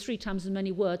uses 3 times as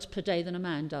many words per day than a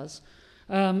man does.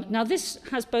 Now, this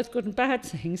has both good and bad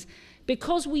things.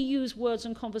 Because we use words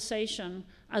and conversation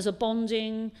as a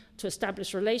bonding to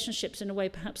establish relationships in a way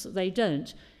perhaps that they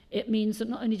don't, it means that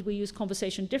not only do we use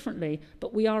conversation differently,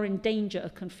 but we are in danger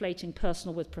of conflating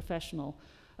personal with professional.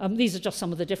 These are just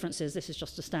some of the differences. This is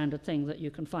just a standard thing that you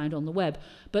can find on the web.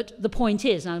 But the point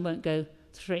is, and I won't go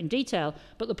through it in detail,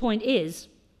 but the point is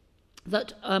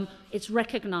that it's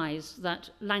recognized that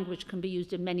language can be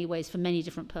used in many ways for many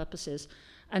different purposes.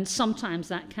 And sometimes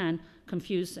that can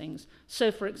confuse things.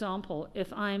 So, for example,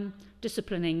 if I'm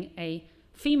disciplining a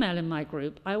female in my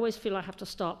group, I always feel I have to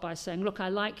start by saying, look, I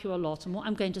like you a lot, and what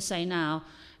I'm going to say now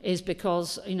is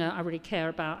because, I really care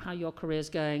about how your career's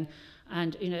going,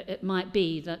 and, it might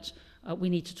be that we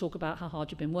need to talk about how hard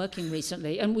you've been working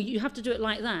recently. And you have to do it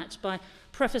like that, by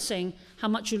prefacing how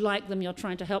much you like them, you're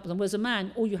trying to help them. Whereas a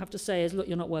man, all you have to say is, look,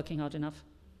 you're not working hard enough.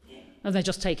 And they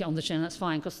just take it on the chin, that's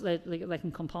fine, because they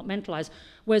can compartmentalize.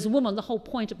 Whereas a woman, the whole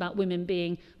point about women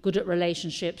being good at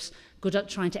relationships, good at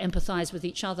trying to empathize with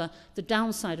each other, the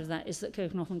downside of that is that they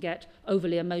can often get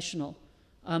overly emotional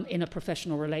in a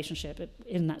professional relationship,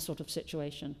 in that sort of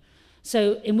situation.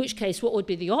 So in which case, what would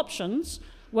be the options?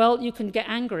 Well, you can get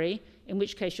angry, in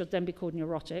which case you'll then be called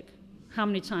neurotic. How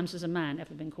many times has a man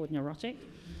ever been called neurotic?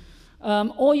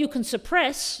 Or you can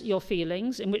suppress your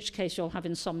feelings, in which case you'll have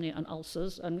insomnia and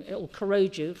ulcers, and it will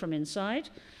corrode you from inside.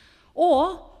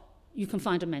 Or you can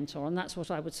find a mentor, and that's what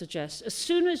I would suggest. As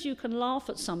soon as you can laugh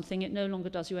at something, it no longer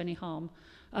does you any harm.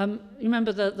 You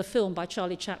remember the film by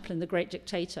Charlie Chaplin, The Great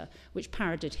Dictator, which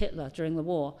parodied Hitler during the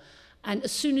war. And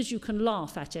as soon as you can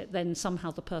laugh at it, then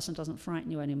somehow the person doesn't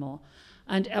frighten you anymore.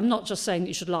 And I'm not just saying that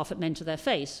you should laugh at men to their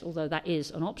face, although that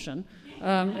is an option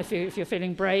if you're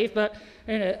feeling brave. But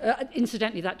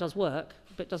incidentally, that does work.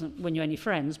 But it doesn't win you any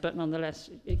friends. But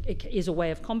nonetheless, it is a way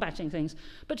of combating things.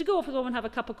 But to go off with a woman, have a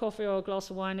cup of coffee or a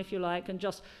glass of wine, if you like, and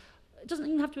it doesn't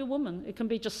even have to be a woman. It can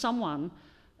be just someone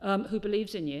who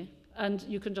believes in you. And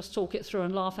you can just talk it through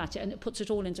and laugh at it, and it puts it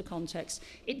all into context.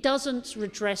 It doesn't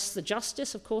redress the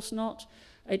justice, of course not.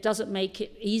 It doesn't make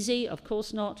it easy, of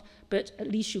course not, but at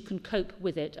least you can cope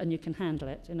with it and you can handle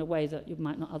it in a way that you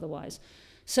might not otherwise.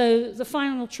 So the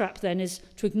final trap then is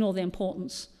to ignore the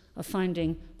importance of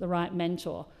finding the right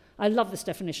mentor. I love this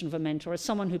definition of a mentor as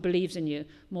someone who believes in you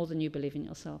more than you believe in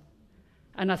yourself.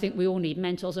 And I think we all need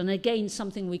mentors. And again,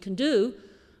 something we can do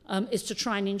is to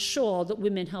try and ensure that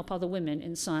women help other women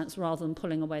in science rather than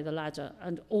pulling away the ladder.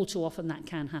 And all too often that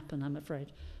can happen, I'm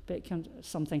afraid. But it can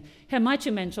something. Here, my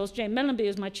two mentors, Jane Mellenby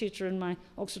is my tutor in my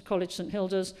Oxford College St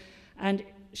Hilda's, and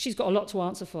she's got a lot to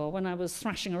answer for. When I was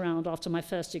thrashing around after my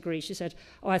first degree, she said,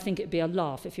 I think it'd be a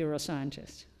laugh if you were a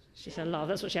scientist. She said, laugh,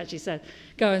 that's what she actually said.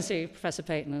 Go and see Professor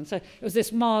Peyton. And so it was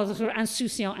this mild sort of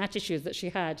insouciant attitude that she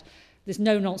had, this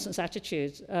no-nonsense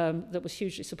attitude that was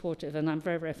hugely supportive, and I'm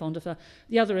very, very fond of her.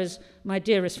 The other is my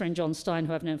dearest friend John Stein,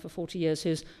 who I've known for 40 years,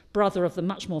 who's brother of the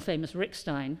much more famous Rick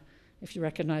Stein, if you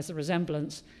recognise the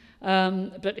resemblance.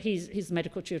 But he's the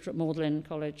medical tutor at Magdalen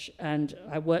College, and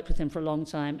I worked with him for a long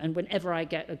time, and whenever I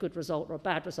get a good result or a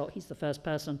bad result, he's the first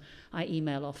person I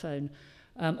email or phone,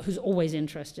 who's always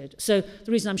interested. So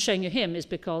the reason I'm showing you him is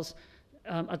because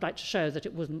I'd like to show that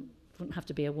it wouldn't have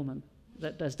to be a woman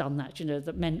that has done that,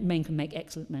 that men can make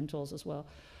excellent mentors as well.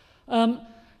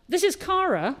 This is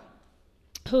Cara,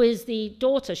 who is the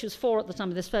daughter, she was 4 at the time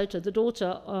of this photo, the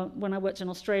daughter, when I worked in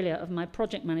Australia, of my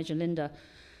project manager, Linda.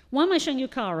 Why am I showing you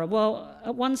Cara? Well,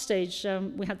 at one stage,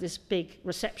 we had this big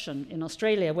reception in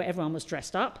Australia where everyone was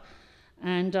dressed up,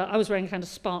 and I was wearing a kind of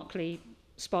sparkly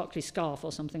scarf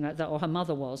or something like that, or her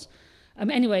mother was.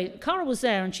 Anyway, Cara was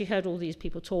there, and she heard all these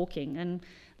people talking, and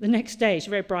the next day, she's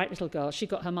a very bright little girl, she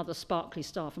got her mother's sparkly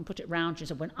scarf and put it round. She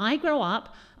said, when I grow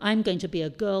up, I'm going to be a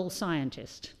girl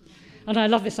scientist. And I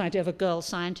love this idea of a girl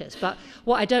scientist, but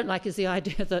what I don't like is the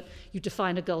idea that you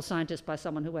define a girl scientist by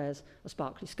someone who wears a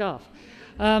sparkly scarf.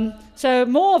 So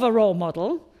more of a role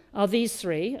model are these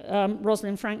three.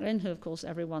 Rosalind Franklin, who of course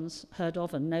everyone's heard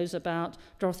of and knows about,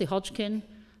 Dorothy Hodgkin.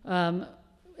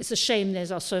 It's a shame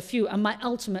there's also a few, and my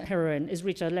ultimate heroine is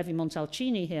Rita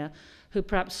Levi-Montalcini here, who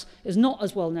perhaps is not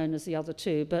as well known as the other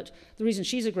two, but the reason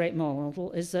she's a great role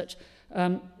model is that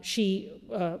she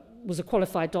was a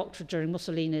qualified doctor during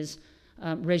Mussolini's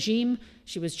regime.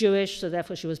 She was Jewish, so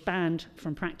therefore she was banned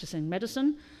from practicing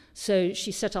medicine. So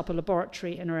she set up a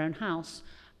laboratory in her own house,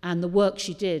 and the work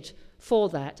she did for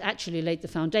that actually laid the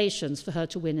foundations for her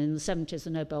to win in the 70s the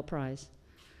Nobel Prize.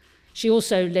 She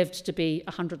also lived to be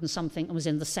 100 and something and was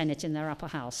in the Senate in their upper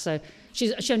house. So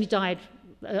she only died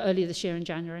earlier this year in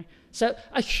January. So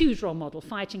a huge role model,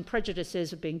 fighting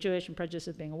prejudices of being Jewish and prejudices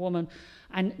of being a woman,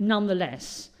 and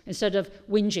nonetheless, instead of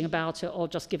whinging about it or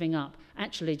just giving up,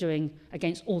 actually doing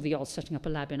against all the odds, setting up a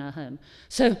lab in her home.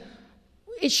 So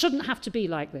it shouldn't have to be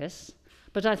like this,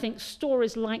 but I think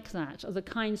stories like that are the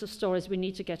kinds of stories we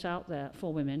need to get out there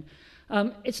for women.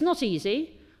 It's not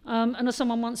easy, and as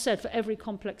someone once said, for every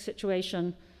complex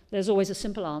situation, there's always a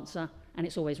simple answer, and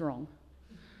it's always wrong.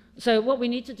 So what we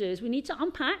need to do is we need to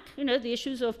unpack, the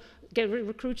issues of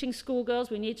recruiting schoolgirls.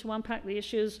 We need to unpack the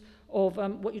issues of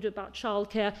what you do about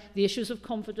childcare, the issues of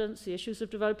confidence, the issues of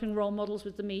developing role models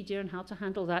with the media and how to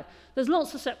handle that. There's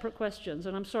lots of separate questions,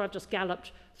 and I'm sorry I've just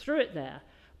galloped through it there.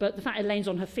 But the fact Elaine's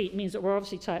on her feet means that we're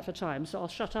obviously tight for time, so I'll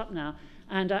shut up now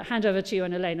and hand over to you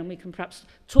and Elaine, and we can perhaps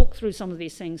talk through some of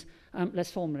these things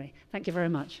less formally. Thank you very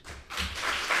much.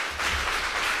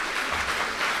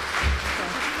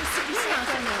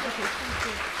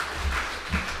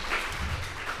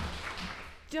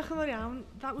 Diolch yn fawr iawn.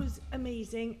 That was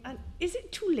amazing. And is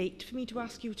it too late for me to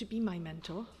ask you to be my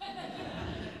mentor?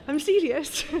 I'm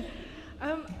serious.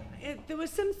 There were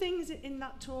some things in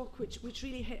that talk which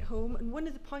really hit home, and one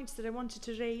of the points that I wanted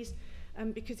to raise,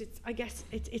 because I guess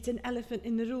it's an elephant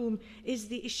in the room, is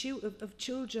the issue of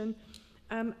children.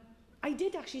 I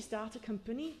did actually start a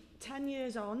company 10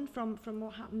 years on from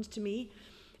what happened to me,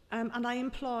 and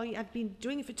I've been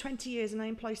doing it for 20 years, and I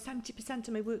employ 70%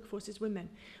 of my workforce as women.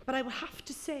 But I will have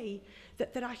to say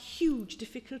that there are huge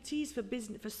difficulties for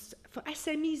business, for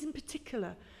SMEs in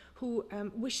particular, who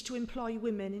wish to employ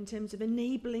women in terms of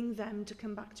enabling them to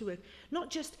come back to work, not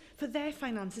just for their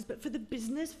finances, but for the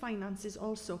business finances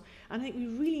also. And I think we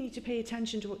really need to pay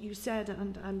attention to what you said,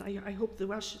 and I hope the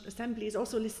Welsh Assembly is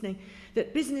also listening,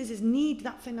 that businesses need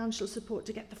that financial support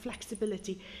to get the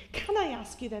flexibility. Can I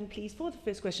ask you then, please, for the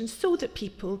first question, so that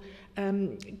people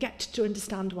get to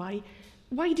understand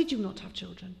why did you not have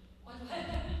children? Okay,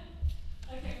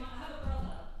 I have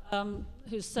a brother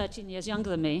who's 13 years younger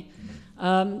than me,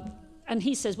 and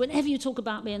he says, whenever you talk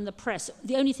about me in the press,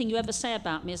 the only thing you ever say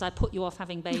about me is I put you off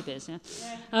having babies. Yeah?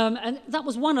 And that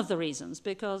was one of the reasons,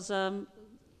 because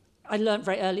I learned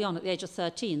very early on at the age of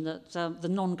 13 that the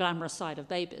non-glamorous side of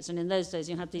babies, and in those days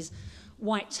you had these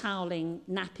white toweling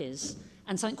nappies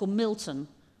and something called Milton,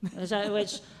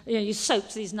 which you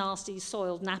soaked these nasty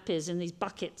soiled nappies in these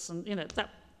buckets, and that.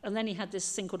 And then he had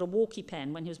this thing called a walkie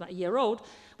pen when he was about a year old,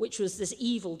 which was this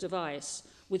evil device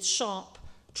with sharp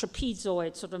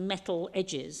trapezoid sort of metal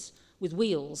edges with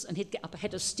wheels, and he'd get up a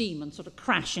head of steam and sort of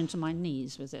crash into my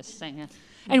knees with this thing.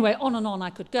 Anyway, on and on I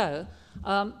could go,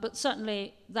 but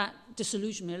certainly that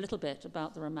disillusioned me a little bit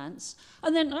about the romance.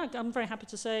 And then I'm very happy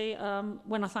to say,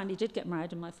 when I finally did get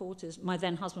married in my 40s, my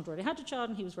then husband already had a child,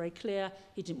 and he was very clear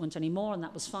he didn't want any more, and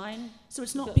that was fine. So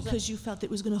it's not because you felt it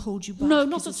was going to hold you back? No,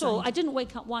 not at all. I didn't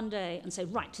wake up one day and say,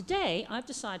 right, today I've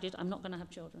decided I'm not going to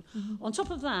have children. Mm-hmm. On top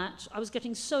of that, I was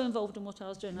getting so involved in what I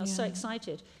was doing. I was so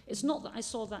excited. It's not that I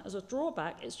saw that as a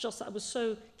drawback, it's just that I was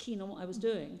so keen on what I was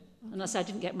doing. Okay. And I said I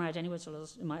didn't get married anyway until I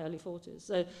was in my early 40s.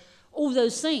 So all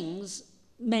those things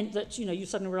meant that, you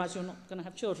suddenly realise you're not going to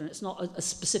have children. It's not a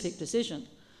specific decision.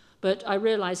 But I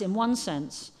realised in one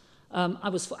sense,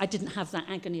 I didn't have that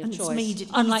agony of and choice. It's made it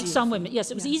unlike some easier. women. Yes,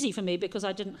 it was easy for me because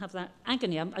I didn't have that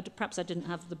agony. Perhaps I didn't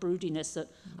have the broodiness that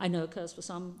I know occurs for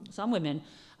some women.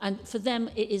 And for them,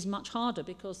 it is much harder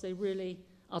because they really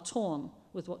are torn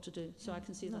with what to do. So I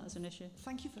can see that as an issue.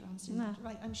 Thank you for answering that.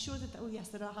 Right, I'm sure that, yes,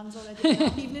 there are hands already. I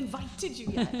haven't even invited you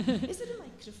yet. Is there a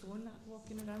microphone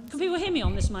walking around? Can people hear me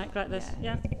on this mic like this?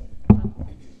 Yeah.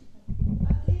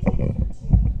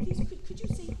 Please, could you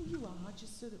say who you are,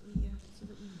 just so that we...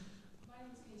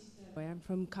 I'm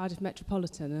from Cardiff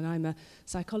Metropolitan, and I'm a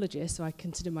psychologist, so I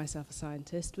consider myself a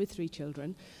scientist with 3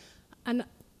 children. And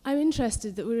I'm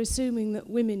interested that we're assuming that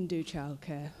women do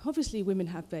childcare. Obviously, women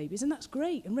have babies, and that's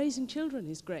great, and raising children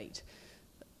is great.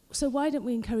 So why don't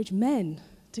we encourage men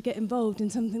to get involved in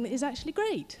something that is actually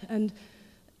great? And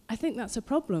I think that's a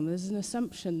problem. There's an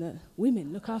assumption that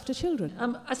women look after children.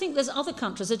 I think there's other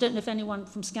countries, I don't know if anyone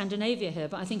from Scandinavia here,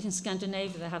 but I think in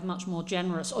Scandinavia they have much more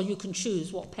generous, or you can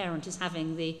choose what parent is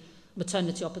having the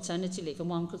maternity or paternity leave, and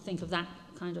one could think of that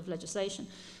kind of legislation.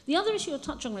 The other issue you're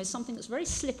touching on is something that's very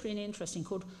slippery and interesting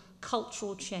called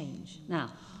cultural change.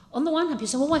 Now, on the one hand, you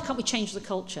say, well, why can't we change the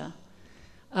culture?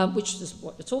 Which is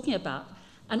what you're talking about.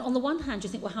 And on the one hand, you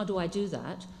think, well, how do I do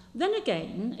that? Then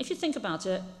again, if you think about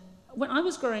it, when I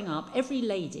was growing up, every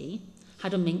lady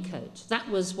had a mink coat. That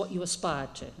was what you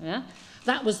aspired to. Yeah?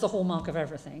 That was the hallmark of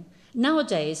everything.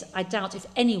 Nowadays, I doubt if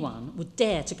anyone would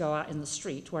dare to go out in the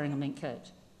street wearing a mink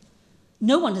coat.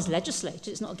 No one has legislated.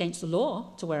 It's not against the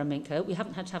law to wear a mink coat. We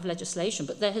haven't had to have legislation,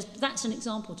 but that's an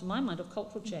example, to my mind, of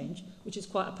cultural change, which is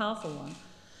quite a powerful one.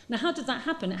 Now, how did that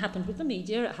happen? It happened with the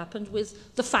media, it happened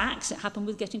with the facts, it happened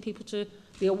with getting people to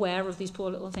be aware of these poor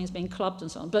little things being clubbed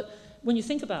and so on. But when you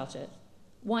think about it,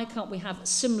 why can't we have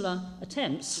similar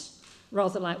attempts,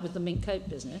 rather like with the mink coat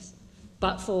business,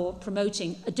 but for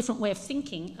promoting a different way of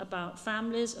thinking about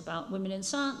families, about women in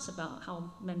science, about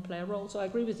how men play a role? So I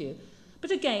agree with you.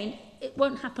 But again, it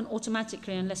won't happen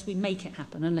automatically unless we make it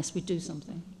happen, unless we do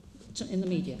something, in the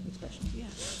media especially. Yeah,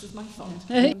 this is my thought.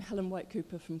 I'm Helen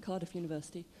White-Cooper from Cardiff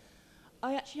University.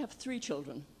 I actually have 3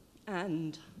 children,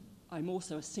 and I'm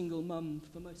also a single mum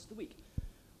for most of the week.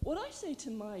 What I say to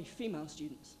my female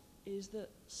students is that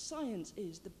science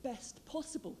is the best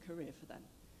possible career for them,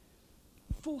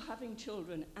 for having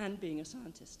children and being a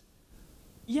scientist.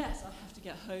 Yes, I have to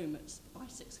get home by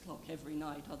 6 o'clock every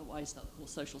night, otherwise they'll call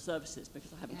social services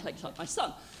because I haven't picked up my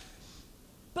son.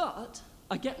 But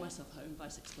I get myself home by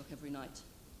 6 o'clock every night.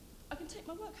 I can take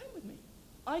my work home with me.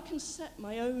 I can set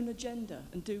my own agenda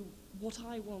and do what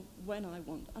I want, when I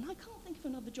want. And I can't think of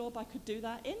another job I could do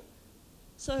that in.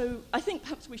 So I think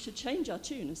perhaps we should change our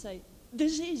tune and say,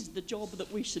 this is the job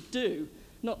that we should do,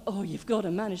 not, oh, you've got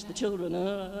to manage the children.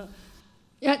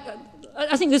 Yeah,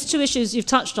 I think there's 2 issues you've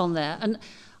touched on there. And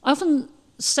I often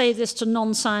say this to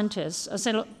non-scientists. I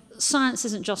say, look, science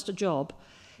isn't just a job.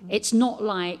 It's not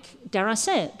like, dare I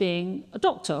say it, being a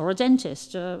doctor or a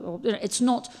dentist. It's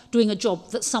not doing a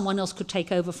job that someone else could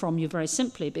take over from you very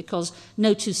simply, because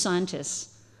no 2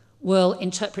 scientists will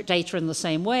interpret data in the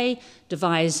same way,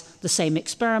 devise the same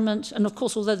experiment. And of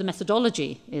course, although the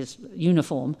methodology is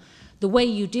uniform, the way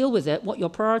you deal with it, what your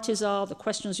priorities are, the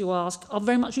questions you ask, are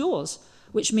very much yours,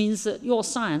 which means that your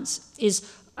science is,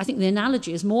 I think the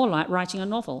analogy is more like writing a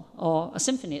novel or a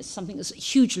symphony. It's something that's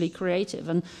hugely creative.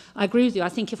 And I agree with you. I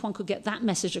think if one could get that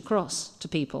message across to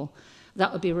people,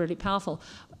 that would be really powerful.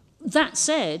 That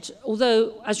said,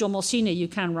 although as you're more senior, you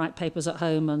can write papers at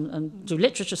home and do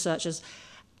literature searches,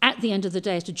 at the end of the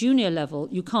day, at a junior level,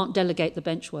 you can't delegate the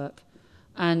bench work.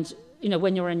 And you know,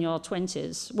 when you're in your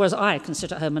 20s, whereas I can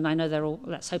sit at home and I know they're all,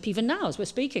 let's hope even now as we're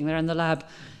speaking, they're in the lab,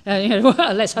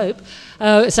 let's hope,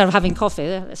 instead of having coffee,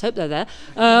 let's hope they're there.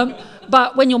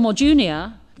 But when you're more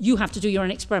junior, you have to do your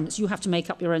own experiments, you have to make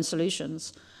up your own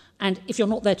solutions. And if you're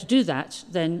not there to do that,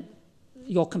 then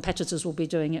your competitors will be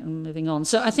doing it and moving on.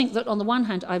 So I think that on the one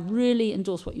hand, I really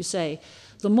endorse what you say.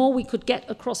 The more we could get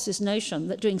across this notion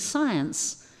that doing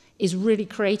science is really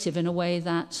creative in a way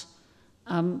that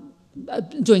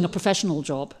doing a professional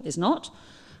job is not,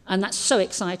 and that's so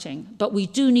exciting. But we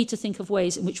do need to think of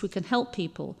ways in which we can help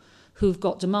people who've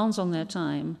got demands on their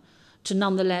time to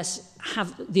nonetheless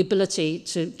have the ability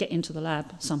to get into the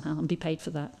lab somehow and be paid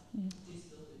for that.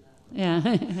 Yeah.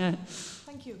 Yeah.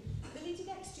 Thank you. The lady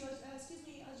next to you, excuse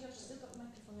me, I've still got the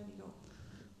microphone, there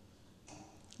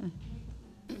we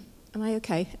go. Am I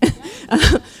okay?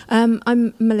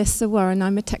 I'm Melissa Warren.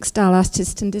 I'm a textile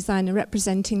artist and designer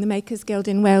representing the Makers Guild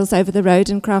in Wales over the road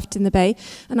and Craft in the Bay.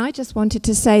 And I just wanted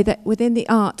to say that within the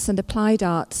arts and applied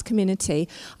arts community,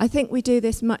 I think we do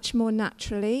this much more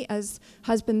naturally as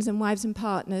husbands and wives and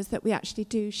partners, that we actually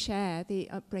do share the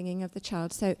upbringing of the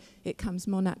child. So it comes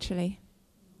more naturally.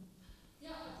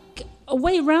 A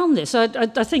way around this, I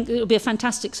think it would be a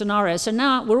fantastic scenario. So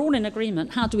now we're all in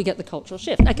agreement. How do we get the cultural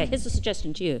shift? Okay, here's a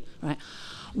suggestion to you. Right?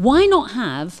 Why not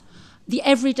have the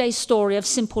everyday story of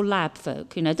simple lab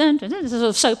folk, you know, sort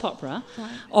of soap opera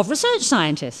of research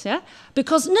scientists, yeah?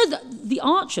 Because, no, the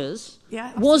Archers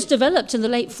was developed in the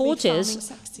late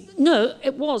 40s. No,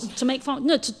 it was to make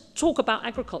to talk about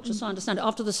agriculture, so I understand it,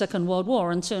 after the Second World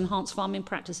War, and to enhance farming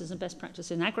practices and best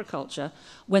practice in agriculture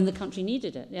when the country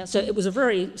needed it. Yeah? So it was a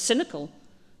very cynical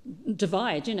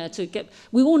divide, you know, to get...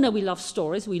 We all know we love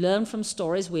stories, we learn from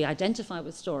stories, we identify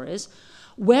with stories.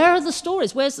 Where are the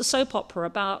stories? Where's the soap opera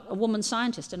about a woman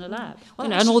scientist in a lab? Well,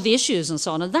 you know, and all the issues and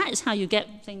so on. And that is how you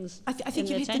get things. I think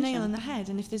you hit the nail on the head.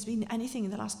 And if there's been anything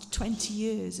in the last 20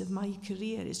 years of my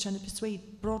career, is trying to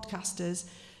persuade broadcasters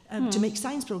to make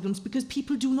science programs, because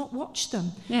people do not watch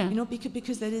them. Yeah. You know,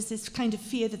 because there is this kind of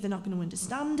fear that they're not going to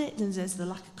understand it, and there's the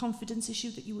lack of confidence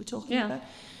issue that you were talking about.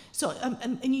 So,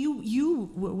 and you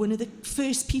were one of the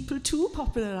first people to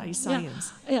popularise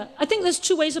science. Yeah, I think there's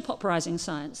 2 ways of popularising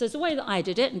science. There's the way that I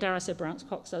did it, and dare I say Brown's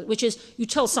Cox does it, which is you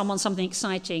tell someone something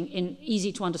exciting in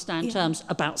easy to understand terms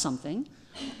about something,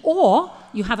 or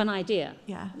you have an idea.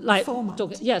 Yeah, like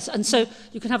yes, and so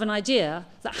you can have an idea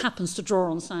that happens to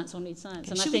draw on science or need science.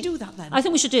 Okay, should we do that then? I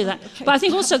think we should do that. Okay. But I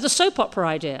think also the soap opera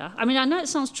idea, I mean, I know it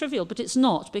sounds trivial, but it's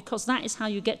not, because that is how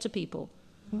you get to people.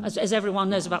 as everyone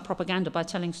knows about propaganda, by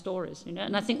telling stories, you know.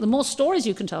 And I think the more stories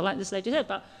you can tell, like this lady said,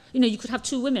 about, you know, you could have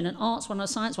two women, an arts one and a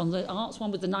science one, the arts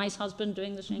one with the nice husband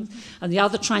doing the things, and the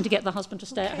other trying to get the husband to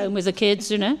stay at home with the kids,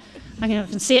 you know. I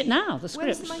can see it now, the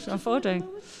script I'm forwarding.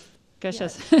 Gosh,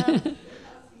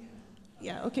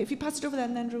 Yeah, okay, if you pass it over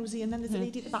then Rosie, and then there's a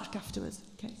lady at the back afterwards.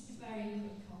 Okay.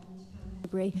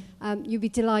 You'd be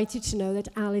delighted to know that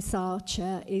Alice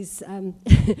Archer is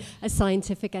a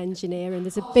scientific engineer, and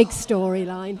there's a big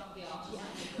storyline.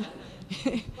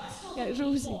 Yeah,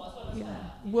 Rosie. Yeah.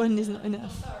 One is not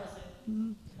enough.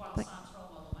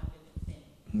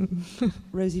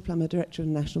 Rosie Plummer, Director of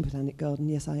the National Botanic Garden.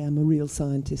 Yes, I am a real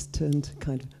scientist turned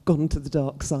kind of gone to the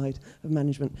dark side of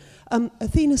management.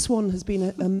 Athena Swan has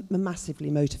been a massively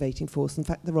motivating force. In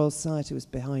fact, the Royal Society was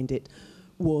behind it.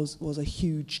 Was a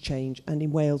huge change, and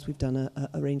in Wales we've done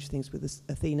a range of things with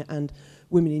Athena and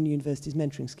Women in Universities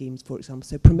mentoring schemes, for example.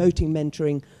 So promoting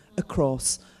mentoring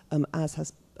across, as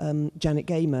has Janet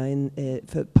Gamer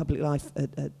for public life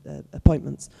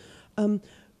appointments.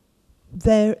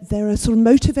 There are sort of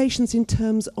motivations in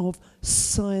terms of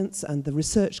science and the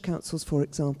research councils, for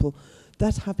example,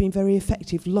 that have been very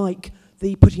effective, like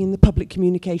the putting in the public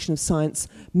communication of science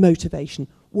motivation.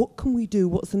 What can we do?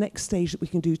 What's the next stage that we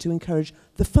can do to encourage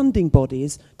the funding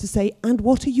bodies to say, and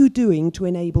what are you doing to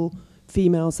enable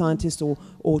female scientists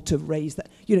or to raise that?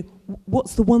 You know,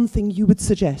 what's the one thing you would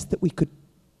suggest that we could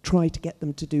try to get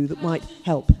them to do that might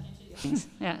help?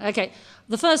 Yeah, okay.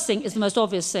 The first thing is the most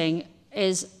obvious thing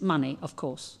is money, of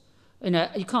course. You know,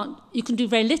 you can do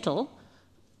very little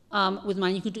with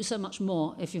money. You can do so much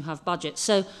more if you have budget.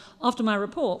 So after my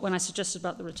report, when I suggested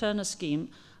about the returner scheme,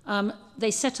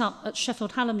 they set up at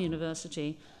Sheffield Hallam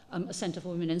University a Centre for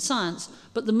Women in Science,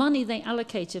 but the money they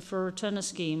allocated for a returner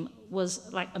scheme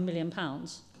was like £1 million,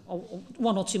 or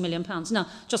 £1 or £2 million. Now,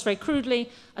 just very crudely,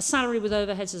 a salary with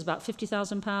overheads is about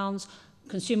 £50,000.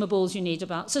 Consumables you need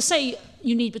about, so say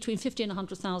you need between £50,000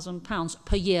 and £100,000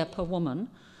 per year per woman.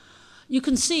 You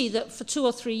can see that for 2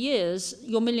 or 3 years,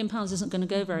 your £1 million isn't going to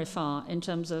go very far in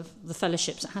terms of the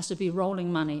fellowships. It has to be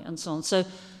rolling money and so on. So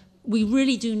we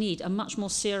really do need a much more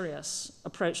serious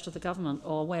approach to the government,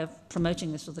 or a way of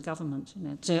promoting this with the government, you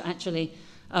know, to actually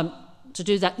to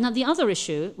do that. Now, the other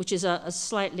issue, which is a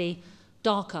slightly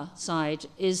darker side,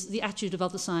 is the attitude of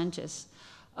other scientists,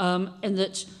 in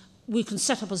that we can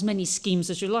set up as many schemes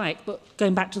as you like, but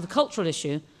going back to the cultural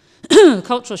issue, the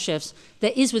cultural shifts,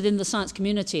 there is within the science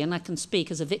community, and I can speak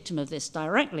as a victim of this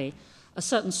directly, a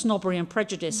certain snobbery and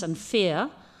prejudice and fear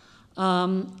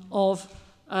of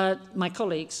my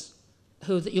colleagues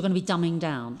that you're going to be dumbing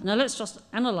down. Now let's just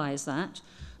analyse that,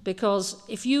 because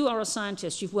if you are a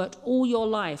scientist, you've worked all your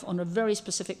life on a very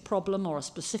specific problem or a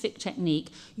specific technique,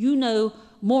 you know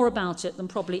more about it than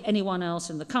probably anyone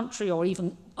else in the country or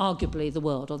even arguably the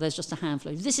world, or there's just a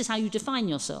handful. This is how you define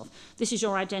yourself. This is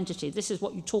your identity. This is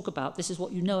what you talk about. This is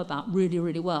what you know about really,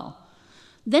 really well.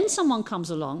 Then someone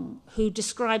comes along who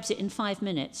describes it in 5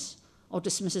 minutes or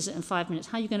dismisses it in 5 minutes.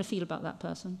 How are you going to feel about that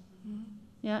person? Mm.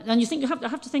 Yeah, and you think you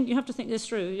have to think this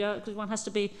through, yeah, because one has to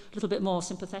be a little bit more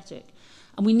sympathetic.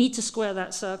 And we need to square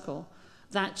that circle,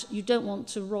 that you don't want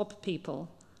to rob people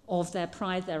of their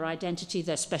pride, their identity,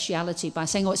 their speciality by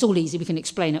saying, oh, it's all easy, we can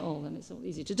explain it all, and it's all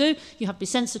easy to do. You have to be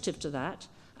sensitive to that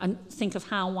and think of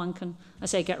how one can, I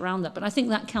say, get around that. But I think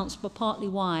that counts for partly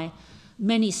why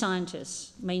many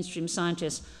scientists, mainstream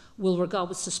scientists, will regard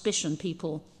with suspicion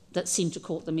people that seem to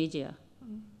court the media.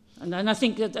 And I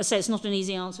think, that, I say, it's not an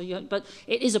easy answer, but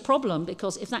it is a problem,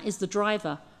 because if that is the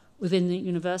driver within the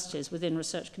universities, within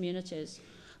research communities,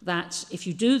 that if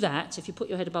you do that, if you put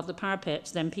your head above the parapet,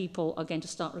 then people are going to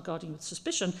start regarding you with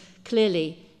suspicion.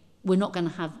 Clearly, we're not going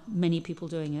to have many people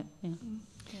doing it. Yeah.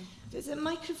 Okay. There's a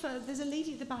microphone. There's a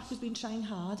lady at the back who's been trying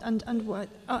hard. And what?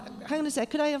 Hang on a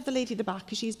sec. Could I have the lady at the back,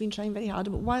 because she's been trying very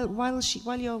hard. But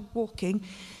while you're walking,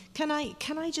 can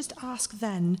I just ask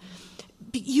then?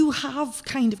 You have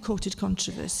kind of courted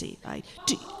controversy, right?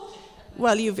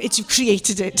 Well, you've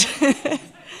created it.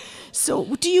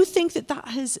 So, do you think that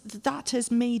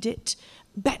has made it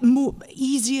more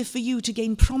easier for you to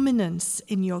gain prominence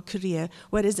in your career,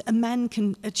 whereas a man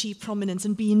can achieve prominence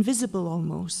and be invisible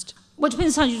almost? Well, it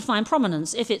depends how you define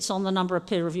prominence. If it's on the number of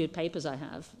peer-reviewed papers I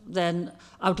have, then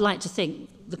I would like to think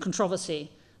the controversy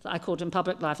that I caught in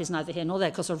public life is neither here nor there,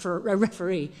 because a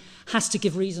referee has to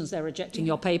give reasons they're rejecting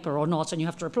your paper or not, and you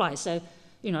have to reply. So,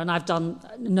 you know, and I've done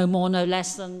no more, no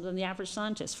less than the average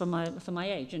scientist for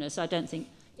my age, you know, so I don't think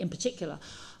in particular.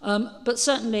 But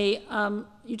certainly,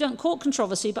 you don't court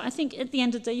controversy, but I think at the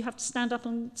end of the day, you have to stand up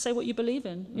and say what you believe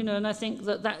in, you know, and I think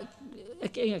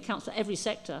that counts for every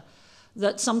sector.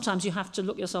 that sometimes you have to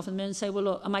look yourself in the mirror and say, well,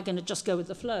 look, am I going to just go with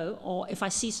the flow? Or if I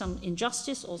see some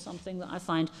injustice or something that I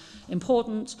find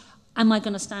important, am I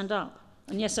going to stand up?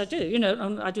 And yes, I do. You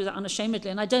know, I do that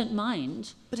unashamedly, and I don't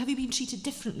mind. But have you been treated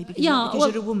differently because, well,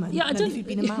 you're a woman? Yeah, I don't. If you'd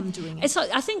been a man doing it?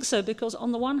 I think so, because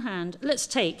on the one hand, let's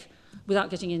take, without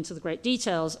getting into the great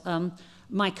details,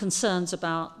 my concerns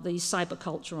about the cyber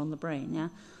culture on the brain. Yeah.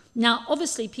 Now,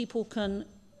 obviously, people can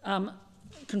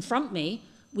confront me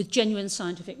with genuine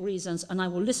scientific reasons, and I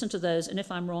will listen to those, and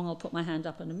if I'm wrong, I'll put my hand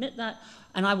up and admit that,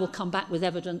 and I will come back with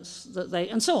evidence that they,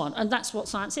 and so on. And that's what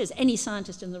science is. Any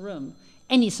scientist in the room,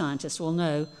 any scientist will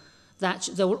know that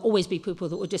there will always be people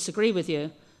that will disagree with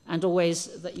you, and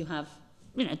always that you have,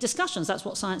 you know, discussions. That's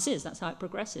what science is. That's how it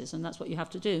progresses, and that's what you have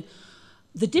to do.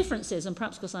 The difference is, and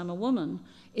perhaps because I'm a woman,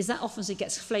 is that often it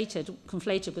gets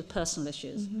conflated with personal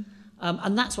issues. Mm-hmm.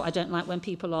 And that's what I don't like, when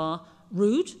people are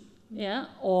rude, yeah,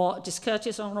 or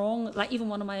discourteous or wrong. Like even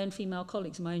one of my own female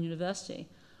colleagues in my own university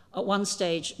at one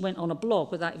stage went on a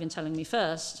blog without even telling me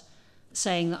first,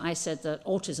 saying that I said that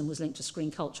autism was linked to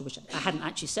screen culture, which I hadn't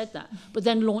actually said that, but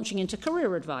then launching into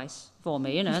career advice for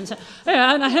me, you know, and so,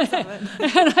 yeah, and I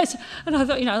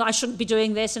thought, you know, I shouldn't be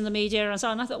doing this in the media and so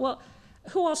on. And I thought, well,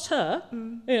 who asked her?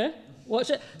 Yeah,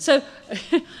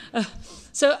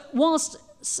 so whilst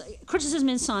criticism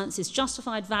in science is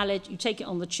justified, valid, you take it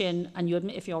on the chin and you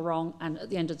admit if you're wrong, and at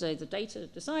the end of the day, the data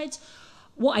decides.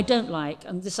 What I don't like,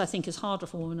 and this I think is harder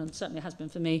for women, and certainly has been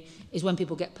for me, is when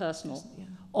people get personal,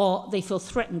 or they feel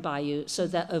threatened by you, so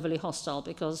they're overly hostile,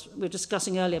 because we were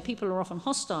discussing earlier, people are often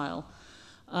hostile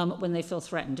when they feel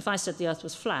threatened. If I said the earth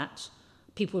was flat,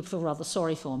 people would feel rather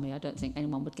sorry for me. I don't think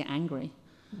anyone would get angry.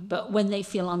 But when they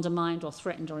feel undermined or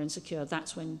threatened or insecure,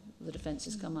 that's when the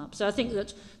defences come up. So I think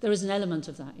that there is an element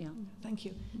of that, yeah. Thank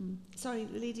you. Sorry,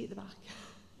 the lady at the back.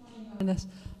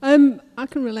 I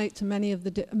can relate to many of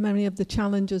the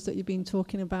challenges that you've been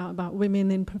talking about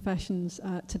women in professions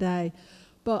today.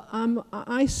 But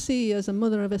I see, as a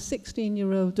mother of a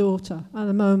 16-year-old daughter at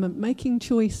the moment, making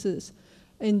choices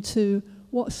into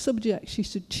what subject she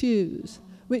should choose,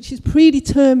 which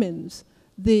predetermines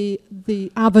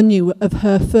the avenue of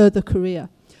her further career.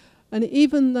 And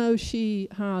even though she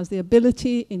has the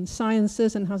ability in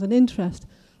sciences and has an interest,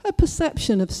 her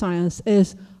perception of science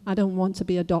is, I don't want to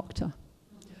be a doctor.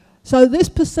 So this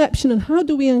perception, and how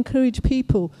do we encourage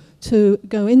people to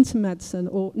go into medicine,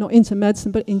 or not into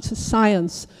medicine, but into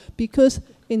science? Because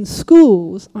in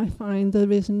schools, I find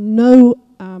there is no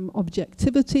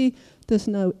objectivity, there's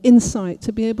no insight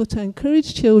to be able to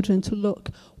encourage children to look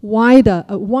wider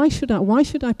at why should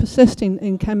I persist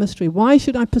in chemistry? Why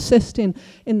should I persist in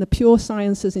the pure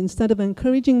sciences, instead of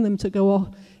encouraging them to go off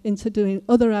into doing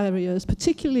other areas,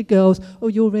 particularly girls? Oh,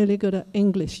 you're really good at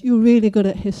English, you're really good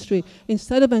at history,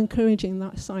 instead of encouraging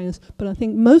that science. But I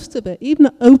think most of it, even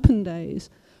at open days,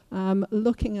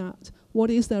 looking at what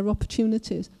is their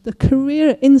opportunities. The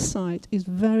career insight is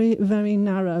very, very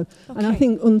narrow. Okay. And I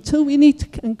think until we need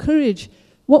to encourage,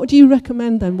 what do you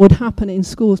recommend then would happen in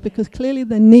schools? Because clearly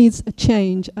there needs a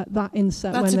change at that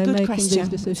inset when they're making these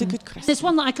decisions. That's a good question. It's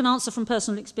one that I can answer from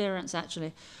personal experience,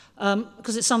 actually,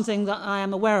 because it's something that I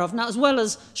am aware of. Now, as well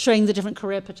as showing the different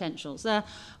career potentials.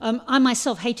 I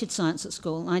myself hated science at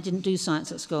school. I didn't do science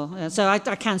at school. So I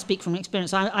can speak from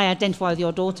experience. I identify with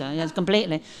your daughter, yes,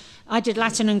 completely. I did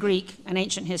Latin and Greek and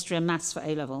ancient history and maths for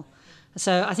A-level.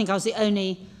 So I think I was the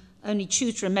only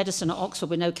tutor in medicine at Oxford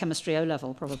with no chemistry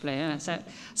O-level, probably. Yeah.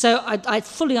 So I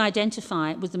fully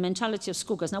identify with the mentality of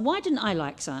schoolgirls. Now, why didn't I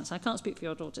like science? I can't speak for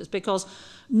your daughters, because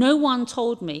no one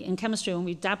told me in chemistry, when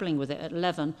we were dabbling with it at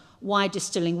 11, why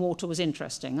distilling water was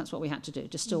interesting. That's what we had to do,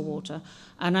 distill water.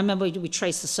 And I remember we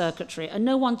traced the circuitry, and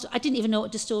I didn't even know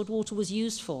what distilled water was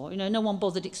used for. You know, no one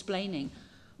bothered explaining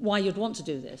why you'd want to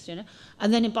do this, you know.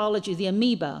 And then in biology, the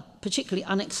amoeba, particularly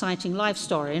unexciting life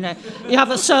story, you know. You have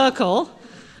a circle,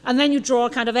 and then you draw a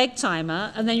kind of egg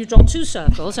timer, and then you draw 2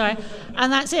 circles, right?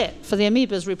 And that's it for the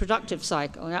amoeba's reproductive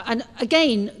cycle. And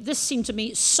again, this seemed to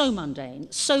me so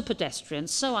mundane, so pedestrian,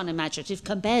 so unimaginative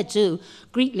compared to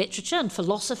Greek literature and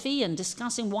philosophy and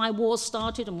discussing why wars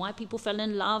started and why people fell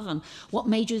in love and what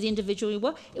made you the individual you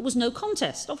were. It was no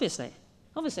contest, obviously.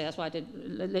 Obviously, that's why I did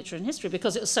literature and history,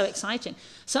 because it was so exciting.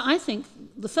 So I think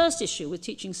the first issue with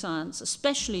teaching science,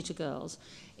 especially to girls,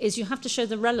 is you have to show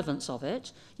the relevance of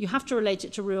it. You have to relate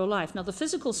it to real life. Now, the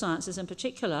physical sciences in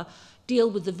particular deal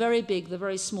with the very big, the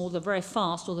very small, the very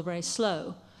fast, or the very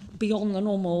slow, beyond the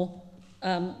normal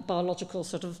biological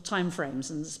sort of time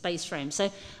frames and space frames. So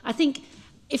I think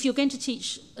if you're going to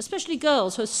teach, especially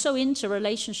girls who are so into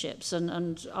relationships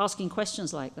and asking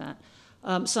questions like that,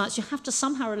 science, you have to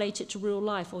somehow relate it to real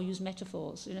life or use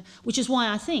metaphors, which is why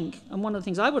I think, and one of the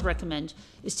things I would recommend,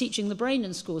 is teaching the brain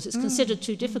in schools. It's considered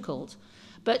too difficult,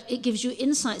 but it gives you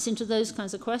insights into those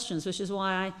kinds of questions, which is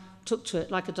why I took to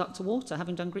it like a duck to water,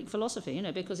 having done Greek philosophy,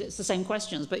 because it's the same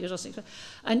questions, but you're just...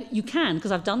 And you can,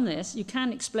 because I've done this, you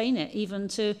can explain it even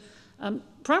to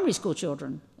primary school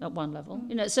children at one level.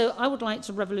 So I would like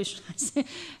to revolutionise,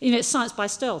 it's science by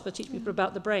stealth, but teach people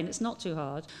about the brain. It's not too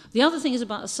hard. The other thing is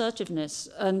about assertiveness,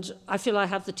 and I feel I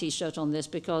have the T-shirt on this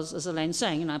because, as Elaine's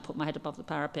saying, I put my head above the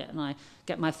parapet and I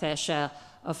get my fair share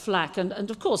of flack. And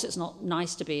of course, it's not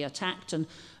nice to be attacked, and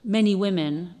many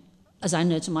women, as I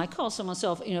know to my cost, and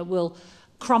myself, will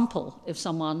crumple if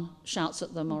someone shouts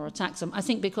at them or attacks them. I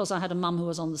think because I had a mum who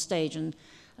was on the stage and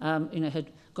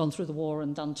had gone through the war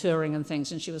and done touring and things,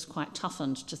 and she was quite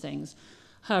toughened to things.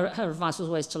 Her advice was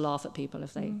always to laugh at people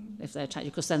if they attack you,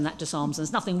 because then that disarms them.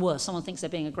 There's nothing worse. Someone thinks they're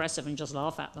being aggressive and you just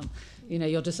laugh at them.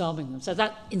 You're disarming them. So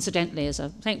that, incidentally, is a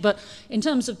thing. But in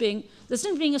terms of there's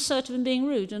no being assertive and being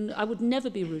rude, and I would never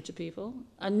be rude to people,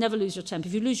 and never lose your temper.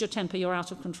 If you lose your temper, you're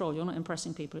out of control. You're not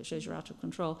impressing people. It shows you're out of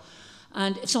control.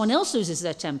 And if someone else loses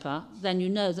their temper, then you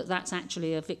know that that's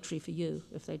actually a victory for you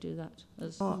if they do that.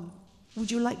 Would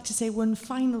you like to say one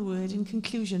final word in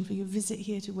conclusion for your visit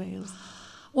here to Wales?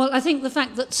 Well, I think the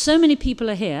fact that so many people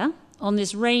are here on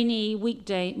this rainy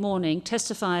weekday morning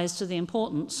testifies to the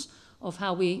importance of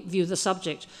how we view the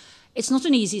subject. It's not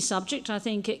an easy subject. I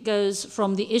think it goes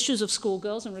from the issues of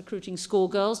schoolgirls and recruiting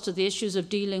schoolgirls to the issues of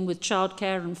dealing with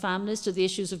childcare and families to the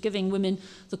issues of giving women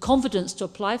the confidence to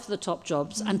apply for the top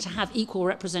jobs and to have equal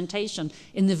representation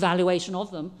in the evaluation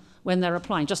of them when they're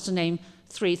applying, just to name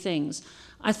 3 things.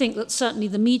 I think that certainly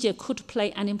the media could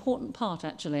play an important part,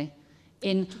 actually,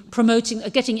 in promoting,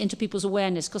 getting into people's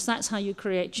awareness, because that's how you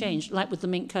create change, like with the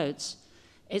mink coats.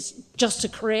 It's just to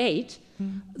create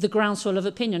the groundswell of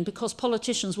opinion, because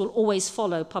politicians will always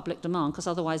follow public demand, because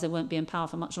otherwise they won't be in power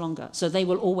for much longer. So they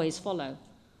will always follow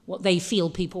what they feel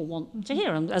people want to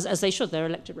hear, and as they should, they're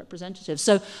elected representatives.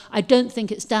 So I don't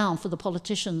think it's down for the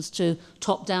politicians to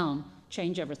top down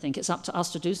change everything. It's up to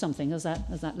us to do something, as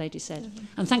that lady said.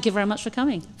 And thank you very much for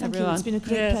coming, Thank everyone. you. It's been a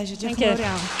great pleasure. Thank you.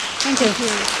 Thank you.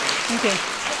 Thank you.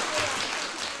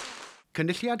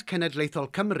 Cynulliad Cenedlaethol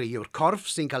Cymru yw'r corff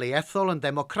sy'n cael ei ethol yn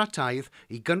ddemocrataidd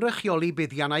i gynrychioli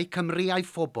buddiannau Cymru a'i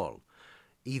phobl,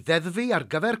 i ddeddfu ar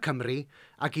gyfer Cymru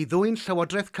ac i ddwyn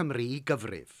Llywodraeth Cymru i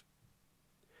gyfrif.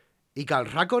 I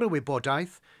gael rhagor o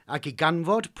wybodaeth ac i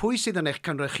ganfod pwy sydd yn eich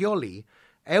cynrychioli,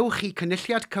 ewch i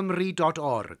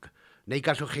cynulliadcymru.org neu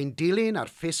gallwch chi'n dilyn ar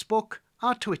Facebook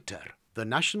a Twitter. The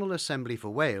National Assembly for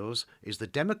Wales is the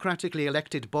democratically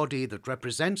elected body that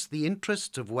represents the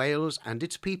interests of Wales and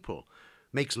its people,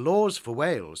 makes laws for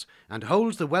Wales, and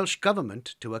holds the Welsh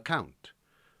Government to account.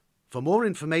 For more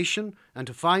information and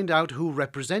to find out who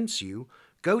represents you,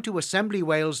 go to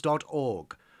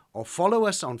assemblywales.org or follow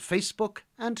us on Facebook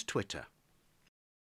and Twitter.